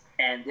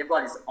 and they've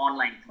got these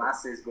online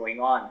classes going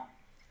on,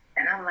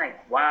 and I'm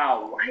like,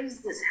 wow, why is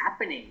this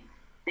happening?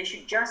 They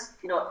should just,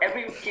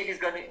 every kid is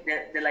going to,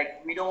 they're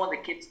like, we don't want the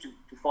kids to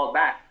fall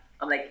back.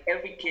 I'm like,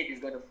 every kid is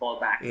going to fall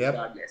back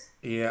regardless.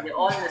 They're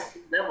all in the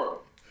same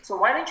level. So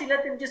why don't you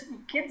let them just be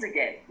kids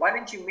again? Why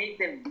don't you make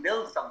them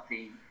build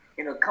something?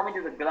 Come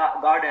into the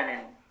garden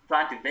and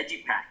plant a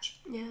veggie patch.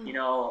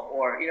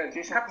 Or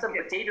just have some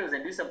potatoes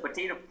and do some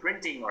potato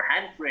printing or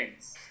hand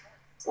prints,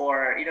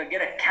 or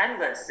get a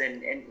canvas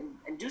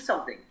and do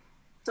something.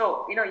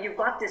 So you've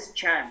got this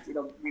chance.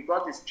 We've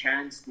got this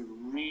chance to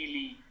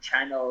really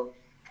channel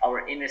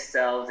our inner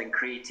selves and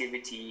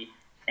creativity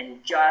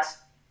and just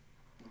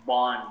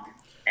bond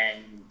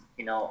and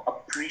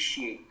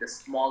appreciate the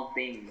small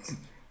things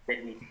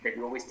that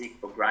we always take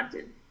for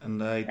granted.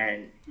 And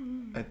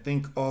I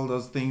think all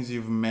those things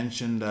you've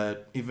mentioned are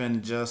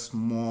even just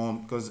more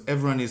because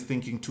everyone is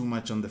thinking too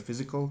much on the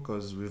physical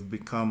because we've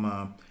become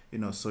a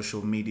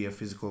social media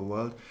physical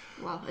world.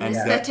 Wow, and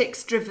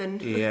aesthetics driven.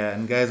 Yeah,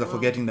 and guys are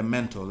forgetting the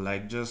mental,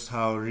 like just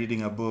how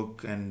reading a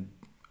book and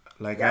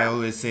I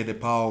always say the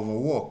power of a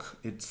walk.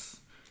 It's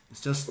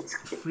just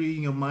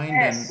freeing your mind,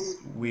 and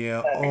we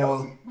are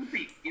all.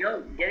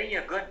 Getting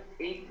a good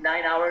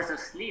 8-9 hours of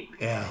sleep.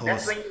 Yeah,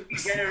 that's when you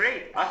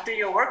regenerate. After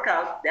your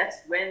workout, that's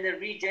when the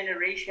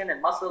regeneration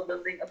and muscle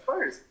building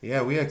occurs.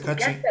 Yeah, we are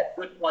catching. Get that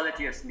good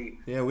quality of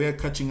sleep. Yeah, we are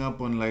catching up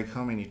on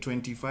how many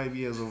 25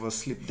 years of a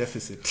sleep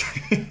deficit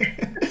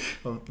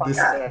of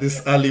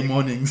this early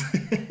mornings.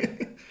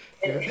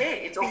 And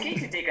hey, it's okay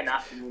to take an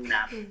afternoon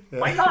nap.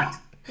 Why not?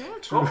 Yeah,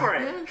 go for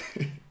it.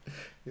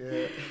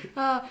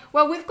 Yeah.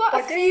 Well, we've got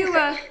a few.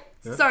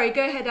 Sorry,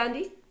 go ahead,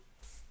 Andy.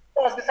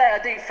 I was going to say, I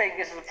do think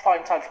this is a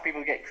prime time for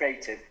people to get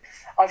creative.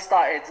 I've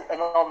started an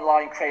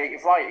online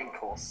creative writing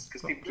course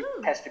because people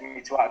keep pestering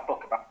me to write a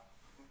book about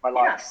my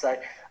life. So I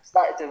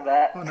started doing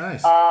that. Oh,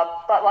 nice.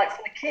 But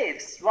for the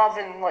kids,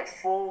 rather than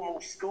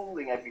formal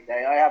schooling every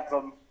day, I have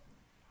them,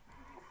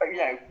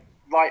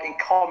 writing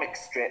comic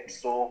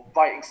strips or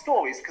writing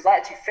stories because I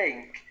actually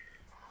think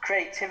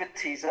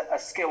creativity is a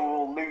skill we're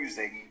all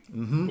losing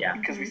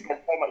because we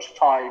spend so much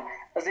time,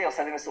 as Neil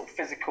said, in this sort of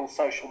physical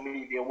social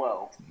media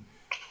world.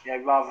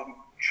 Rather than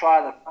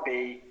trying to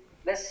be,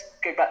 let's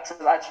go back to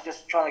actually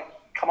just trying to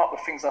come up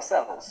with things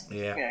ourselves.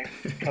 Yeah.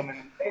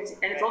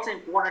 It's also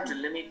important to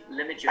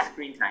limit your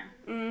screen time.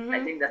 I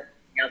think that's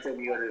something else that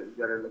we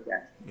got to look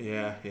at.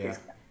 Yeah.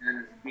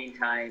 Screen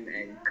time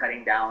and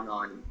cutting down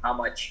on how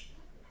much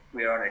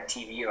we're on a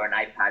TV or an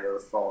iPad or a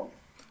phone.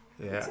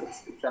 Yeah.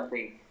 It's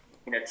something,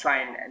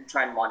 try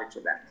and monitor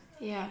that.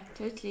 Yeah,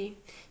 totally.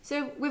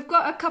 So we've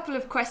got a couple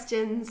of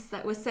questions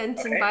that were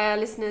sent in by our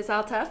listeners,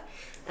 Altaf.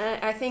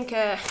 I think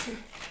a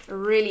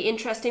really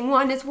interesting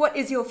one is, what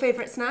is your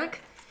favorite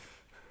snack?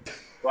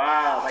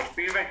 Wow, my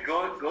favorite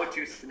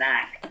go-to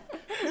snack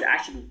is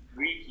actually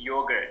Greek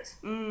yogurt.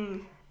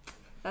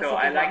 So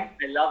I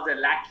love the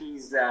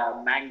Lucky's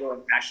mango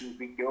and passion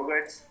Greek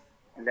yogurt,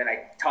 and then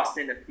I toss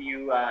in a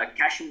few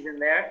cashews in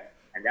there,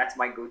 and that's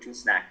my go-to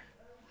snack.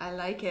 I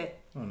like it.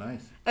 Oh,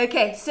 nice.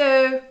 Okay,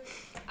 so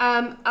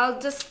I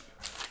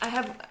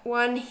have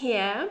one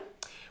here.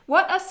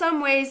 What are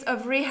some ways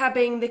of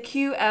rehabbing the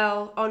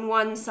QL on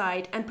one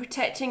side and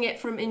protecting it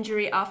from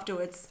injury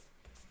afterwards?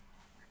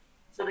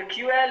 So the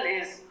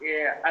QL is,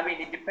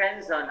 it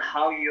depends on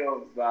how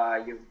you've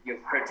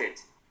hurt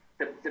it.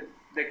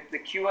 The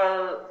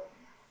QL,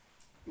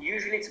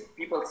 usually it's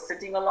people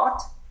sitting a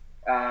lot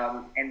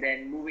and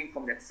then moving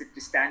from that sit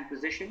to stand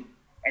position.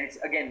 And it's,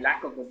 again,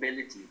 lack of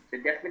mobility. So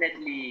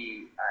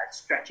definitely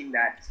stretching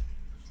that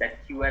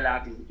QL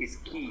out is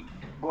key.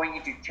 Going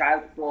into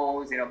child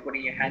pose,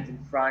 putting your hands in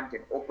front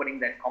and opening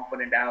that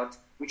component out,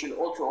 which will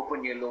also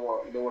open your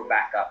lower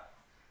back up.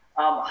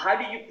 How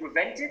do you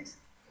prevent it?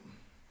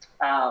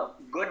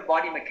 Good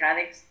body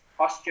mechanics,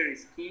 posture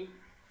is key,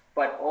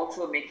 but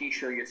also making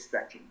sure you're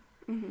stretching.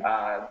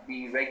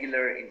 Be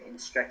regular in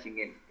stretching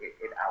it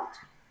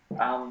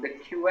out. The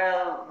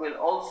QL will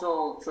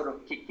also sort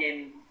of kick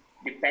in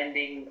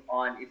depending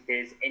on if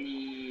there's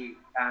any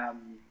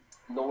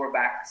lower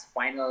back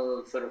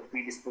spinal sort of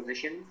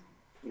predispositions.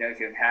 If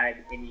you've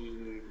had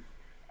any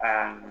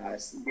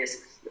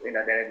discs that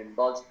have been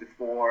bulged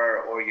before,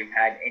 or you've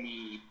had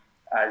any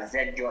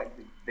Z joint,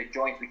 the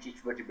joint which each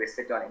vertebrae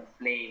sit on,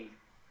 inflamed,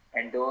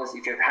 and those,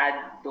 if you've had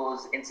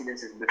those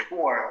incidences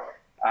before,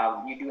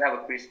 you do have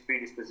a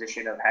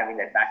predisposition of having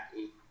that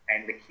backache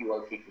and the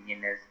QL kicking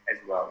in as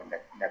well in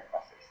that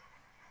process.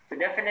 So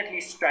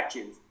definitely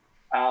stretches.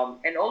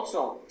 And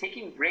also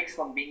taking breaks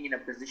from being in a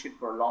position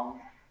for a long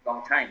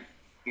time.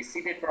 If you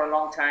sit it for a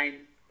long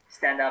time,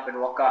 stand up and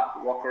walk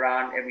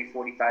around every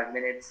 45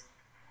 minutes.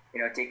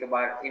 Take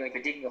about, if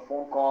you're taking a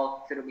phone call,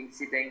 instead of being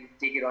sitting,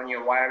 take it on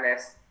your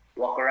wireless,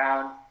 walk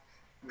around,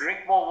 drink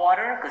more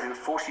water because it will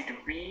force you to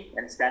pee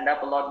and stand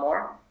up a lot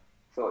more.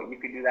 So you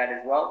could do that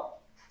as well.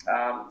 There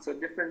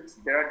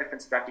are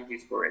different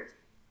strategies for it.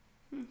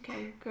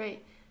 Okay,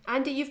 great.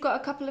 Andy, you've got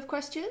a couple of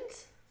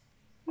questions?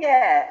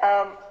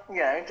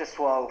 Just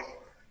while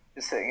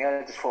you're sitting here,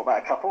 I just thought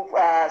about a couple.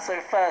 So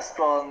the first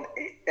one,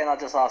 and I'll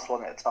just ask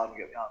one at a time and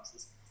get the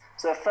answers.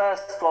 So the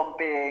first one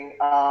being,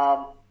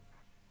 how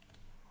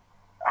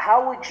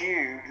would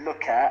you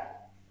look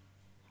at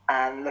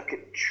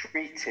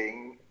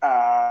treating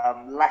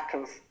lack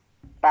of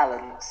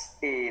balance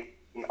in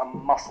a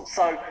muscle?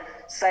 So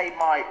say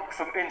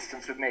for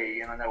instance with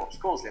me, and I know what's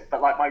caused it,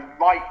 but my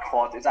right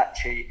quad is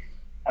actually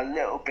a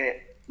little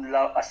bit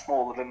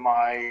smaller than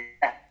my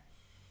left.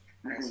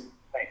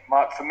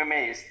 For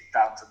me, it's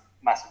down to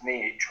massive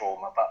knee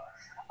trauma.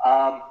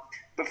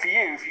 But for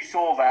you, if you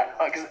saw that,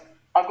 because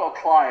I've got a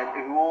client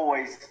who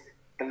always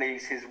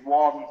believes his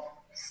one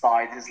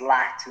side, his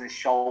lat and his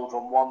shoulder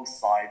on one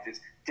side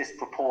is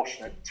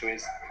disproportionate to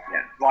his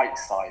right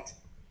side.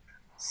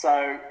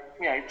 So,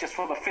 just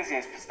from a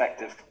physio's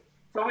perspective.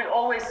 So we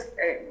always,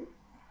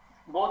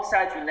 both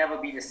sides will never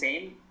be the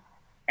same,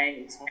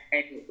 and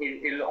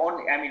it'll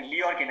only. I mean,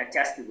 Leon can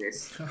attest to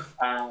this.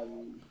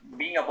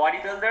 Being a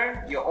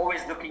bodybuilder, you're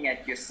always looking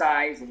at your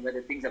size and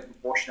whether things are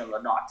proportional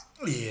or not.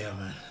 Yeah,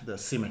 man, the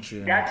symmetry.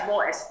 That's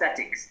more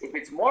aesthetics. If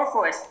it's more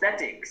for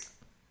aesthetics,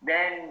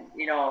 then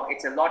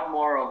it's a lot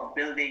more of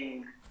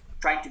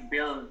trying to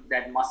build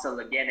that muscle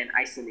again and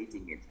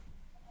isolating it.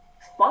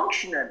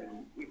 Functionally,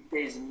 if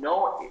there's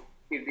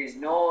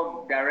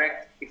no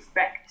direct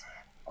effect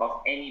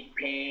of any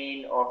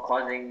pain or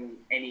causing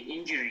any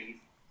injuries,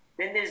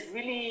 then there's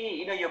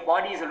really, your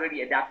body is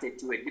already adapted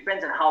to it.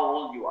 Depends on how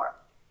old you are.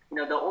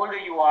 The older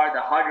you are,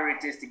 the harder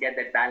it is to get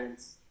that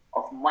balance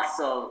of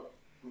muscle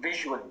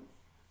visually.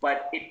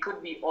 But it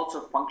could be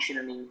also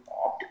functioning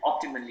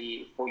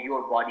optimally for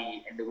your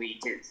body and the way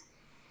it is.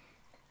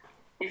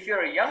 If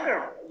you're a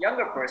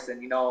younger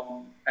person,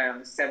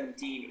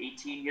 17,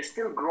 18, you're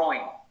still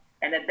growing.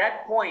 And at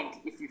that point,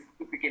 if you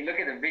can look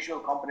at the visual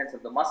components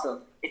of the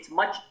muscle, it's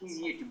much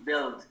easier to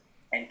build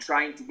and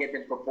trying to get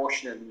them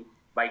proportionally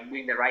by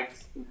doing the right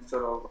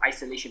sort of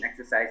isolation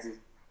exercises,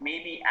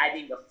 maybe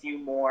adding a few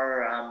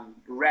more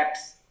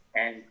reps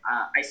and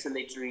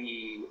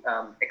isolatory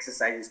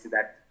exercises to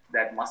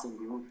that muscle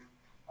group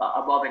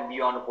above and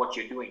beyond of what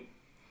you're doing.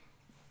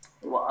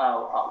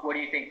 What do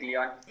you think,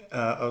 Leon?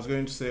 I was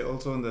going to say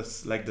also on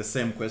this, like the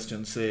same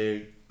question,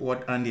 say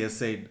what Andy has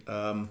said,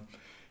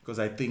 because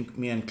I think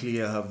me and Clea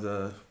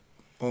have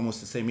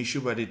almost the same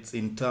issue, but it's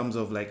in terms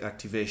of like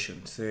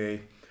activation.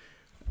 Say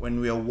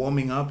when we are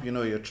warming up,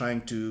 you're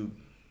trying to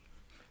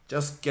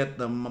just get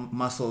the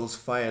muscles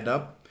fired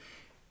up,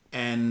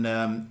 and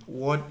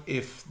what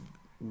if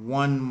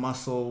one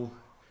muscle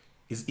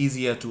is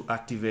easier to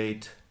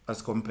activate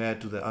as compared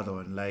to the other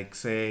one? Like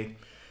say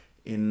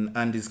in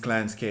Andy's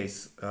client's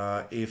case,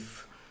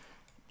 if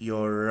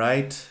your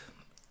right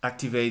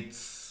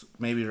activates,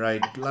 maybe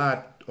right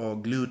lat or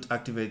glute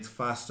activates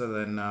faster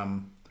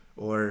than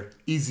or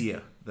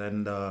easier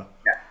than the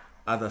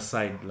other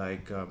side,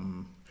 like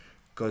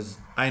because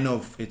I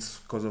know it's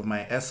because of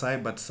my SI,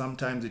 but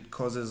sometimes it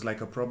causes like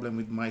a problem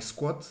with my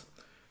squats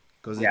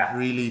because it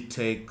really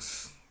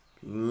takes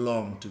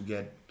long to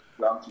get.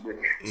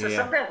 So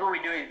sometimes what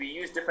we do is we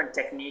use different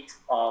techniques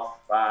of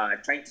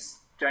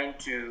trying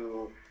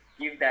to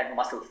give that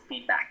muscle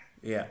feedback.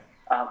 Yeah.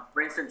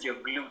 For instance, your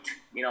glute,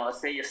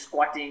 say you're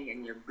squatting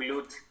and your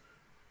glute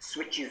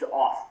switches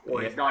off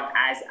or it's not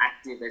as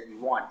active as you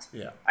want.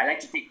 Yeah. I like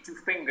to take two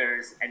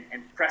fingers and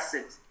press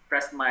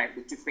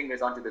the two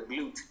fingers onto the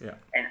glute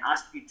and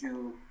ask you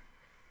to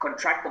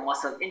contract the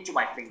muscle into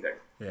my finger.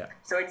 Yeah.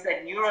 So it's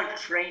that neural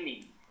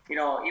training,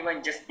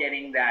 even just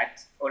getting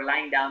that or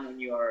lying down on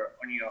your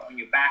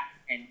back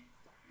and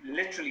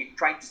literally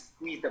trying to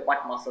squeeze the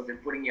butt muscles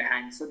and putting your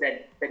hands so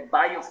that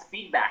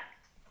biofeedback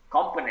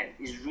component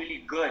is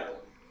really good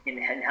in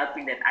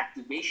helping that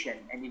activation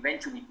and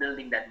eventually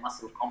building that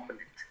muscle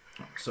component.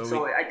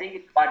 So I think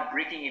it's about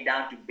breaking it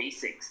down to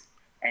basics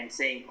and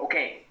saying,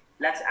 okay,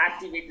 let's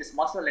activate this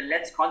muscle and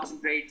let's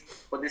concentrate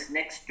for this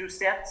next 2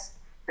 sets.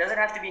 Doesn't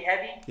have to be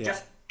heavy,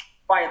 just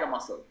fire the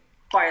muscle.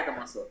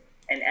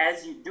 And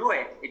as you do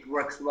it, it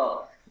works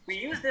well. We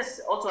use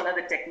this also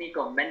another technique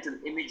of mental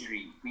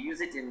imagery. We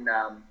use it in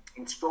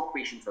stroke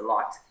patients a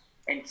lot,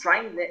 and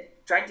trying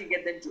to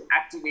get them to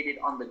activate it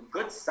on the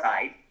good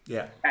side,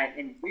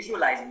 and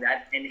visualizing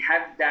that, and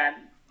have them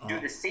do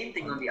the same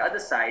thing on the other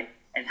side,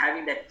 and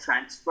having that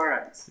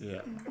transference,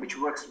 which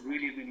works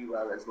really, really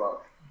well as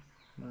well.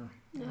 No,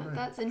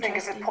 that's interesting. I think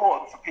it's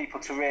important for people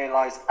to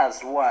realise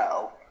as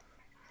well,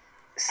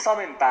 some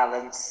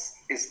imbalance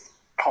is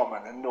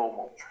common and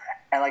normal.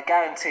 And I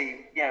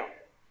guarantee,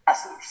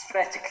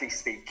 aesthetically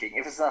speaking,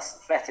 if it's an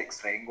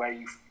aesthetics thing where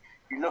you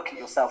look at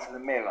yourself in the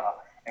mirror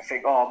and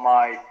think, oh,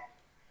 my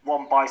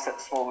one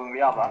bicep's smaller than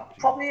the other,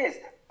 probably is.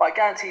 But I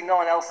guarantee no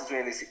one else is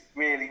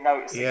really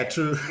noticing it. Yeah,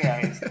 true.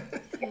 It's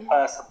a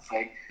person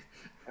thing,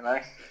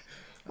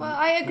 Well,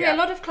 I agree. A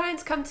lot of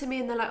clients come to me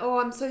and they're like, oh,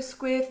 I'm so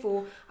squiff,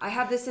 or I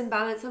have this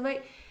imbalance. I'm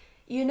like,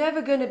 you're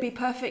never going to be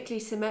perfectly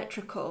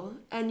symmetrical.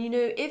 And,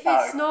 if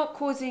it's not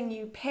causing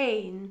you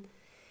pain,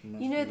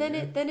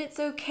 then it's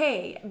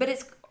okay. But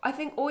it's, I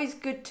think, always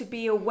good to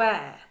be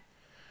aware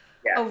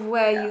of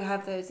where you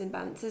have those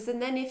imbalances.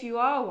 And then if you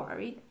are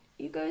worried,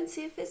 you go and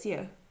see a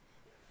physio.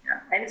 Yeah.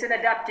 And it's an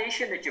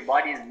adaptation that your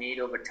body has made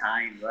over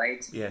time,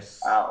 right? Yes.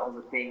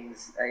 Over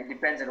things. It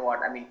depends on what.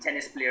 I mean,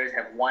 tennis players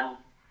have one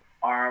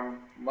arm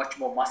much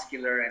more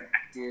muscular and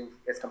active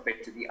as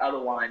compared to the other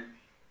one.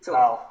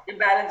 So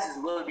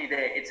imbalances will be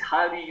there. It's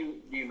how do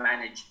you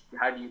manage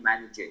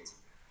it?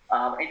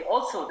 And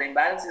also the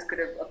imbalances could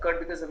have occurred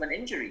because of an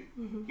injury.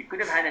 Mm-hmm. You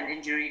could have had an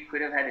injury,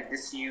 could have had a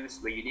disuse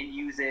where you didn't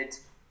use it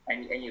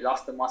and you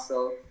lost the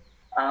muscle.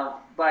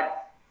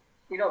 But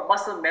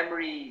muscle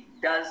memory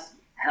does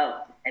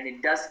help, and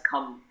it does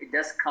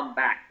come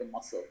back, the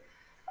muscle.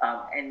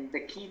 And the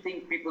key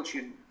thing people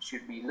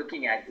should be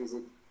looking at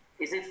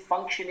is it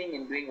functioning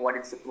and doing what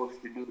it's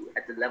supposed to do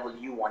at the level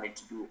you want it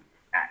to do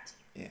at?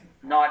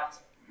 Not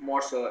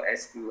more so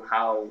as to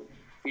how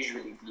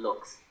visually it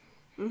looks.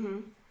 Mm-hmm.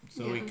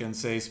 So we can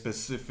say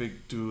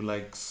specific to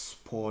like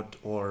sport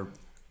or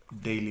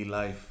daily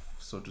life,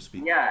 so to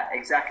speak. Yeah,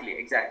 exactly.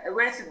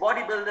 When it's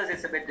bodybuilders,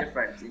 it's a bit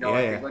different. If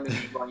they're going to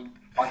be going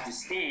onto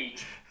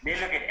stage, they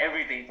look at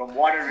everything from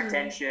water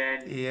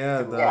retention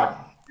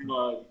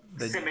to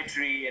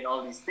symmetry and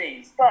all these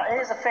things. But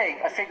here's the thing: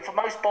 I think for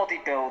most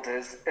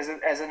bodybuilders,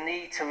 there's a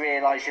need to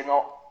realise you're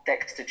not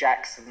Dexter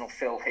Jackson or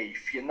Phil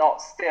Heath. You're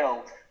not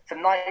still, for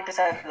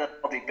 90% of the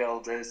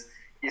bodybuilders,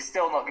 you're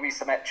still not going to be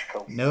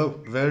symmetrical. No,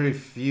 very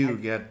few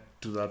get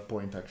to that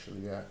point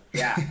actually.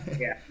 Yeah.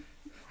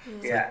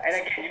 And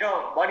again,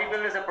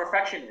 bodybuilders are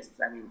perfectionists.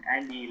 I mean,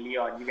 Andy,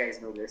 Leon, you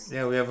guys know this.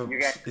 Yeah, we have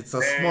it's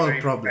a small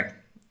problem.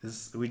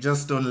 We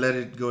just don't let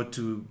it go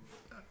to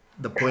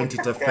the point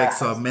it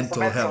affects our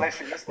mental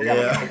health.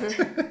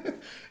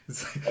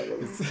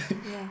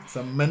 It's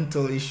a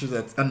mental issue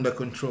that's under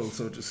control,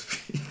 so to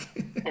speak.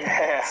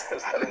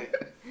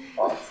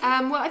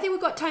 Well, I think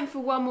we've got time for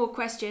one more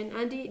question.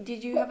 Andy,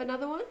 did you have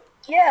another one?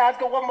 Yeah, I've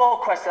got one more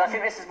question. I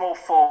think this is more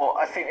for,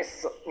 I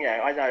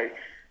know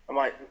I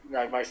might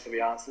know most of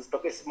the answers,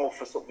 but this is more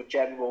for sort of the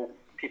general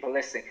people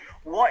listening.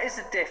 What is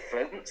the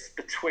difference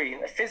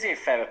between a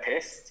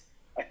physiotherapist,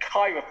 a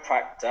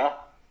chiropractor,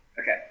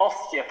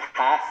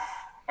 osteopath,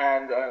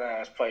 and I don't know,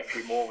 there's probably a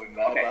few more in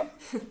there. Okay.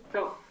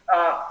 So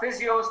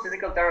physios,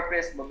 physical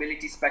therapists,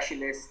 mobility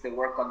specialists, they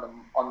work on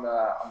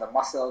the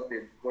muscle, they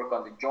work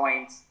on the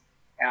joints,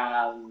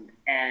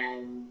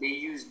 and they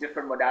use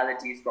different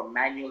modalities from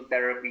manual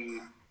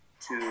therapy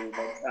to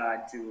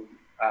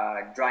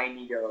dry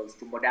needles,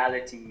 to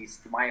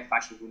modalities, to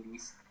myofascial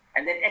release,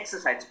 and then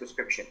exercise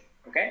prescription.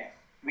 Okay,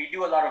 we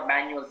do a lot of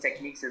manual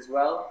techniques as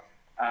well.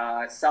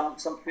 Some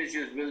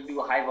physios will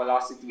do high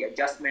velocity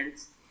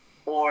adjustments,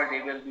 or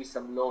they will do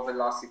some low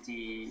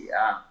velocity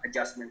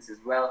adjustments as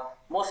well,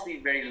 mostly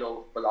very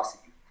low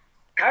velocity.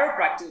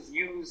 Chiropractors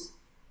use,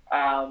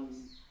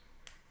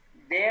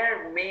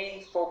 their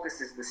main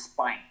focus is the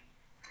spine.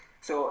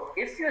 So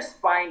if your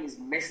spine is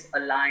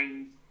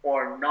misaligned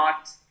or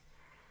not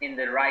in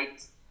the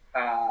right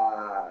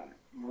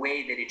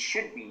way that it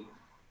should be,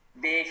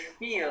 they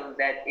feel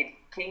that it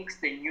kinks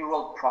the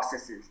neural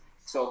processes.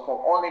 So for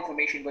all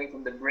information going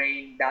from the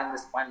brain down the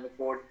spinal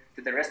cord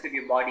to the rest of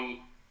your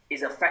body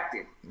is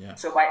affected. Yeah.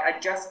 So by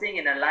adjusting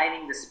and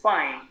aligning the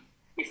spine,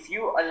 if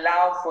you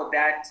allow for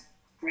that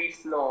free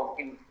flow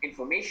of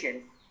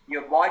information,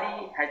 your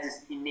body has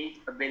this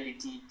innate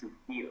ability to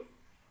heal.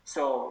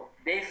 So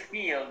they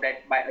feel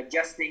that by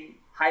adjusting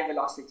high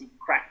velocity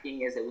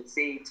cracking, as I would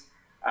say it,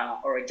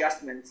 or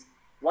adjustments,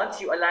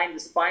 once you align the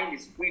spine,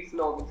 it's free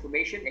flow of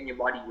information and your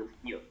body will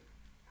heal.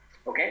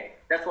 Okay,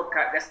 that's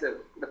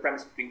the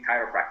premise between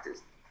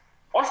chiropractors.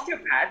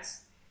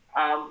 Osteopaths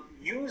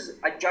use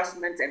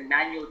adjustments and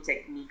manual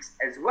techniques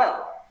as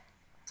well,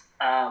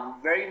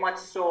 very much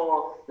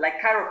so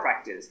like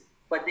chiropractors,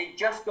 but they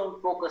just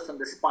don't focus on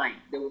the spine.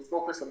 They will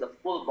focus on the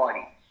full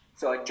body.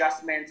 So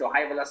adjustments or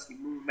high velocity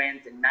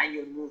movements and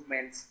manual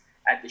movements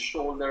at the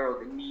shoulder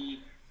or the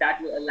knee,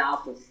 that will allow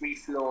for free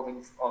flow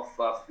of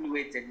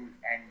fluids and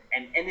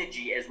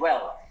energy as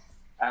well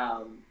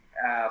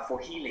for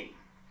healing.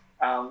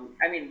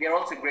 They're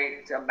also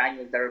great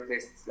manual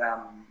therapists,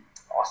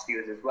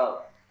 osteos as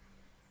well.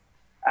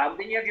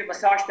 Then you have your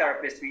massage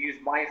therapists who use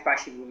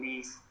myofascial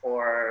release,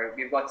 or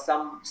we've got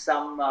some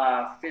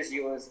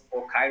physios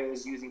or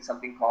chiros using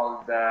something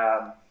called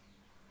the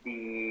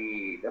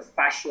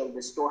fascial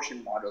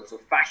distortion model, so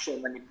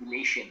fascial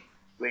manipulation,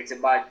 where it's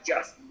about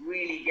just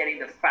really getting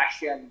the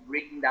fascia and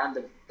breaking down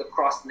the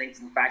cross links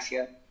in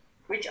fascia,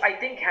 which I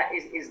think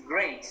is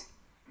great,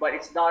 but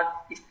it's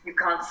not, you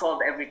can't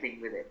solve everything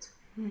with it.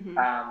 Mm-hmm.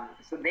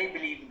 So they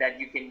believe that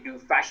you can do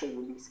fascial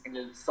release and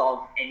it'll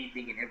solve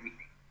anything and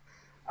everything.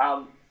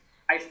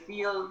 I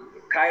feel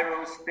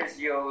chiros,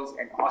 physios,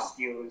 and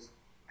osteos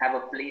have a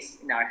place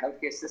in our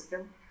healthcare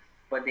system,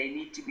 but they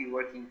need to be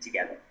working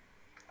together.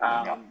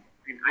 And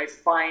I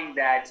find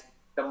that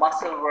the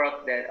muscle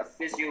work that a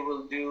physio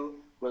will do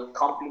will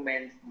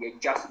complement the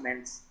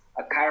adjustments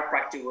a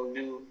chiropractor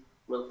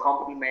will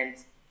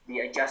complement the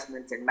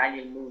adjustments and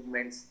manual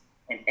movements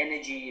and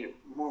energy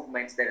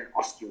movements that an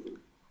osteo will do.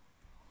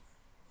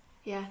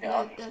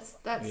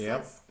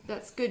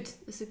 That's good.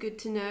 That's good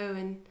to know,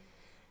 and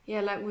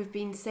like we've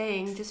been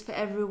saying, just for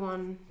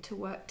everyone to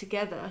work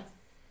together.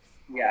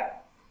 Yeah.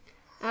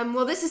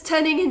 Well, this is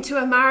turning into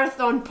a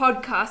marathon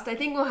podcast. I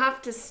think we'll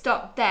have to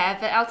stop there.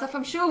 But Altaf,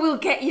 I'm sure we'll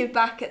get you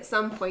back at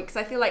some point because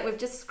I feel like we've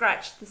just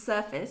scratched the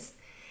surface.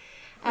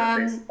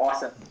 Awesome.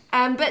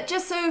 But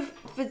just so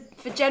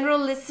for general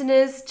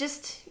listeners,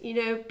 just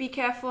be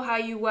careful how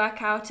you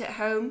work out at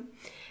home.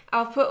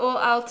 I'll put all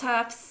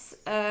Altaf's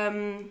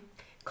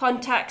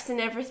contacts and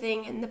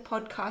everything in the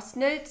podcast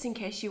notes in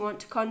case you want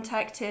to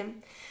contact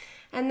him.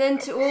 And then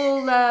to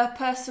all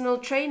personal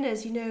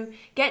trainers,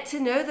 get to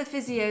know the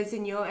physios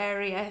in your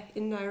area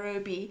in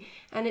Nairobi.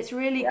 And it's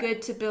really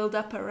good to build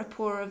up a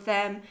rapport of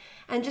them.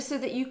 And just so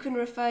that you can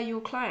refer your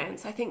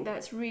clients. I think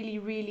that's really,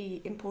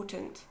 really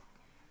important.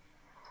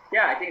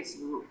 Yeah, I think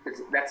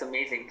that's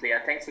amazing, Clea.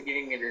 Thanks for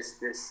giving me this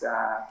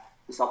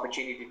this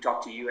opportunity to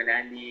talk to you and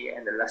Andy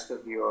and the rest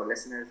of your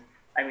listeners.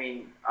 I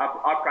mean,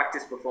 our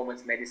practice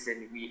performance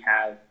medicine, we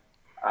have,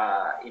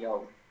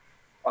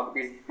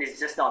 there's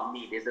just not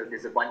me.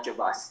 There's a bunch of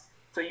us.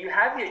 So you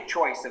have your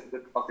choice of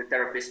the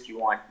therapist you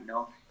want.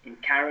 In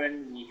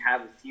Karen, we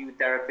have a few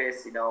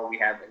therapists. We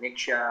have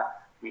Aniksha,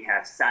 we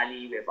have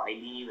Sally, we have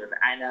Eileen, we have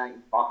Anna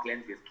in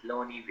Parkland, we have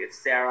Kiloni, we have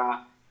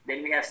Sarah.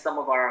 Then we have some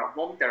of our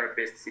home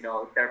therapists,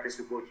 therapists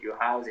who go to your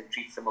house and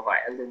treat some of our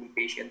elderly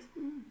patients.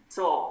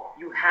 So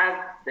you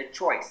have the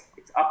choice.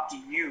 It's up to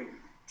you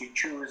to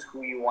choose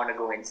who you want to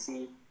go and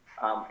see.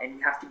 And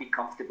you have to be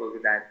comfortable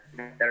with that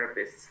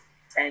therapist.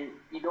 And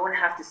you don't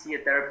have to see a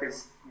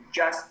therapist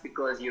just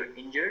because you're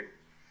injured.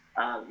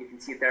 You can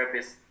see a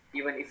therapist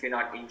even if you're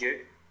not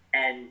injured.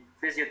 And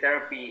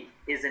physiotherapy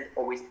isn't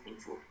always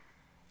painful.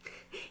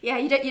 Yeah,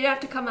 you don't have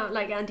to come out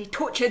like Andy,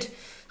 tortured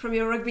from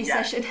your rugby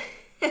session.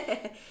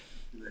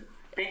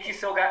 Thank you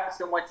so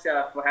much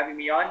for having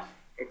me on.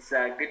 It's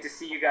good to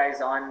see you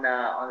guys on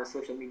the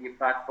social media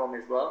platform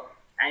as well.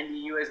 Andy,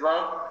 you as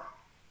well?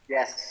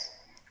 Yes.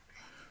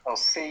 I'll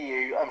see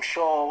you. I'm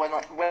sure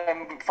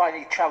when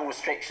finally travel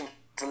restrictions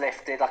are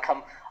lifted, I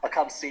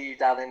come see you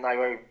down in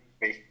Nairobi.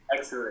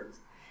 Excellent.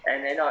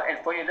 And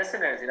and for your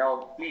listeners,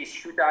 please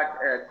shoot out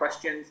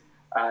questions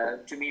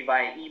to me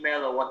via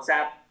email or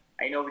WhatsApp.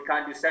 I know we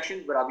can't do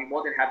sessions, but I'll be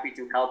more than happy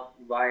to help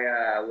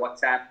via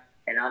WhatsApp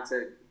and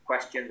answer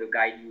questions or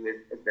guide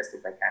you as best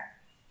as I can.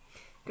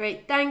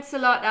 Great. Thanks a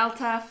lot,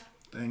 Altaf.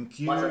 Thank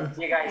you. Awesome.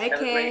 See you guys. Okay. Have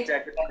a great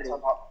good day.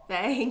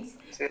 Thanks.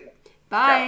 See you. Bye.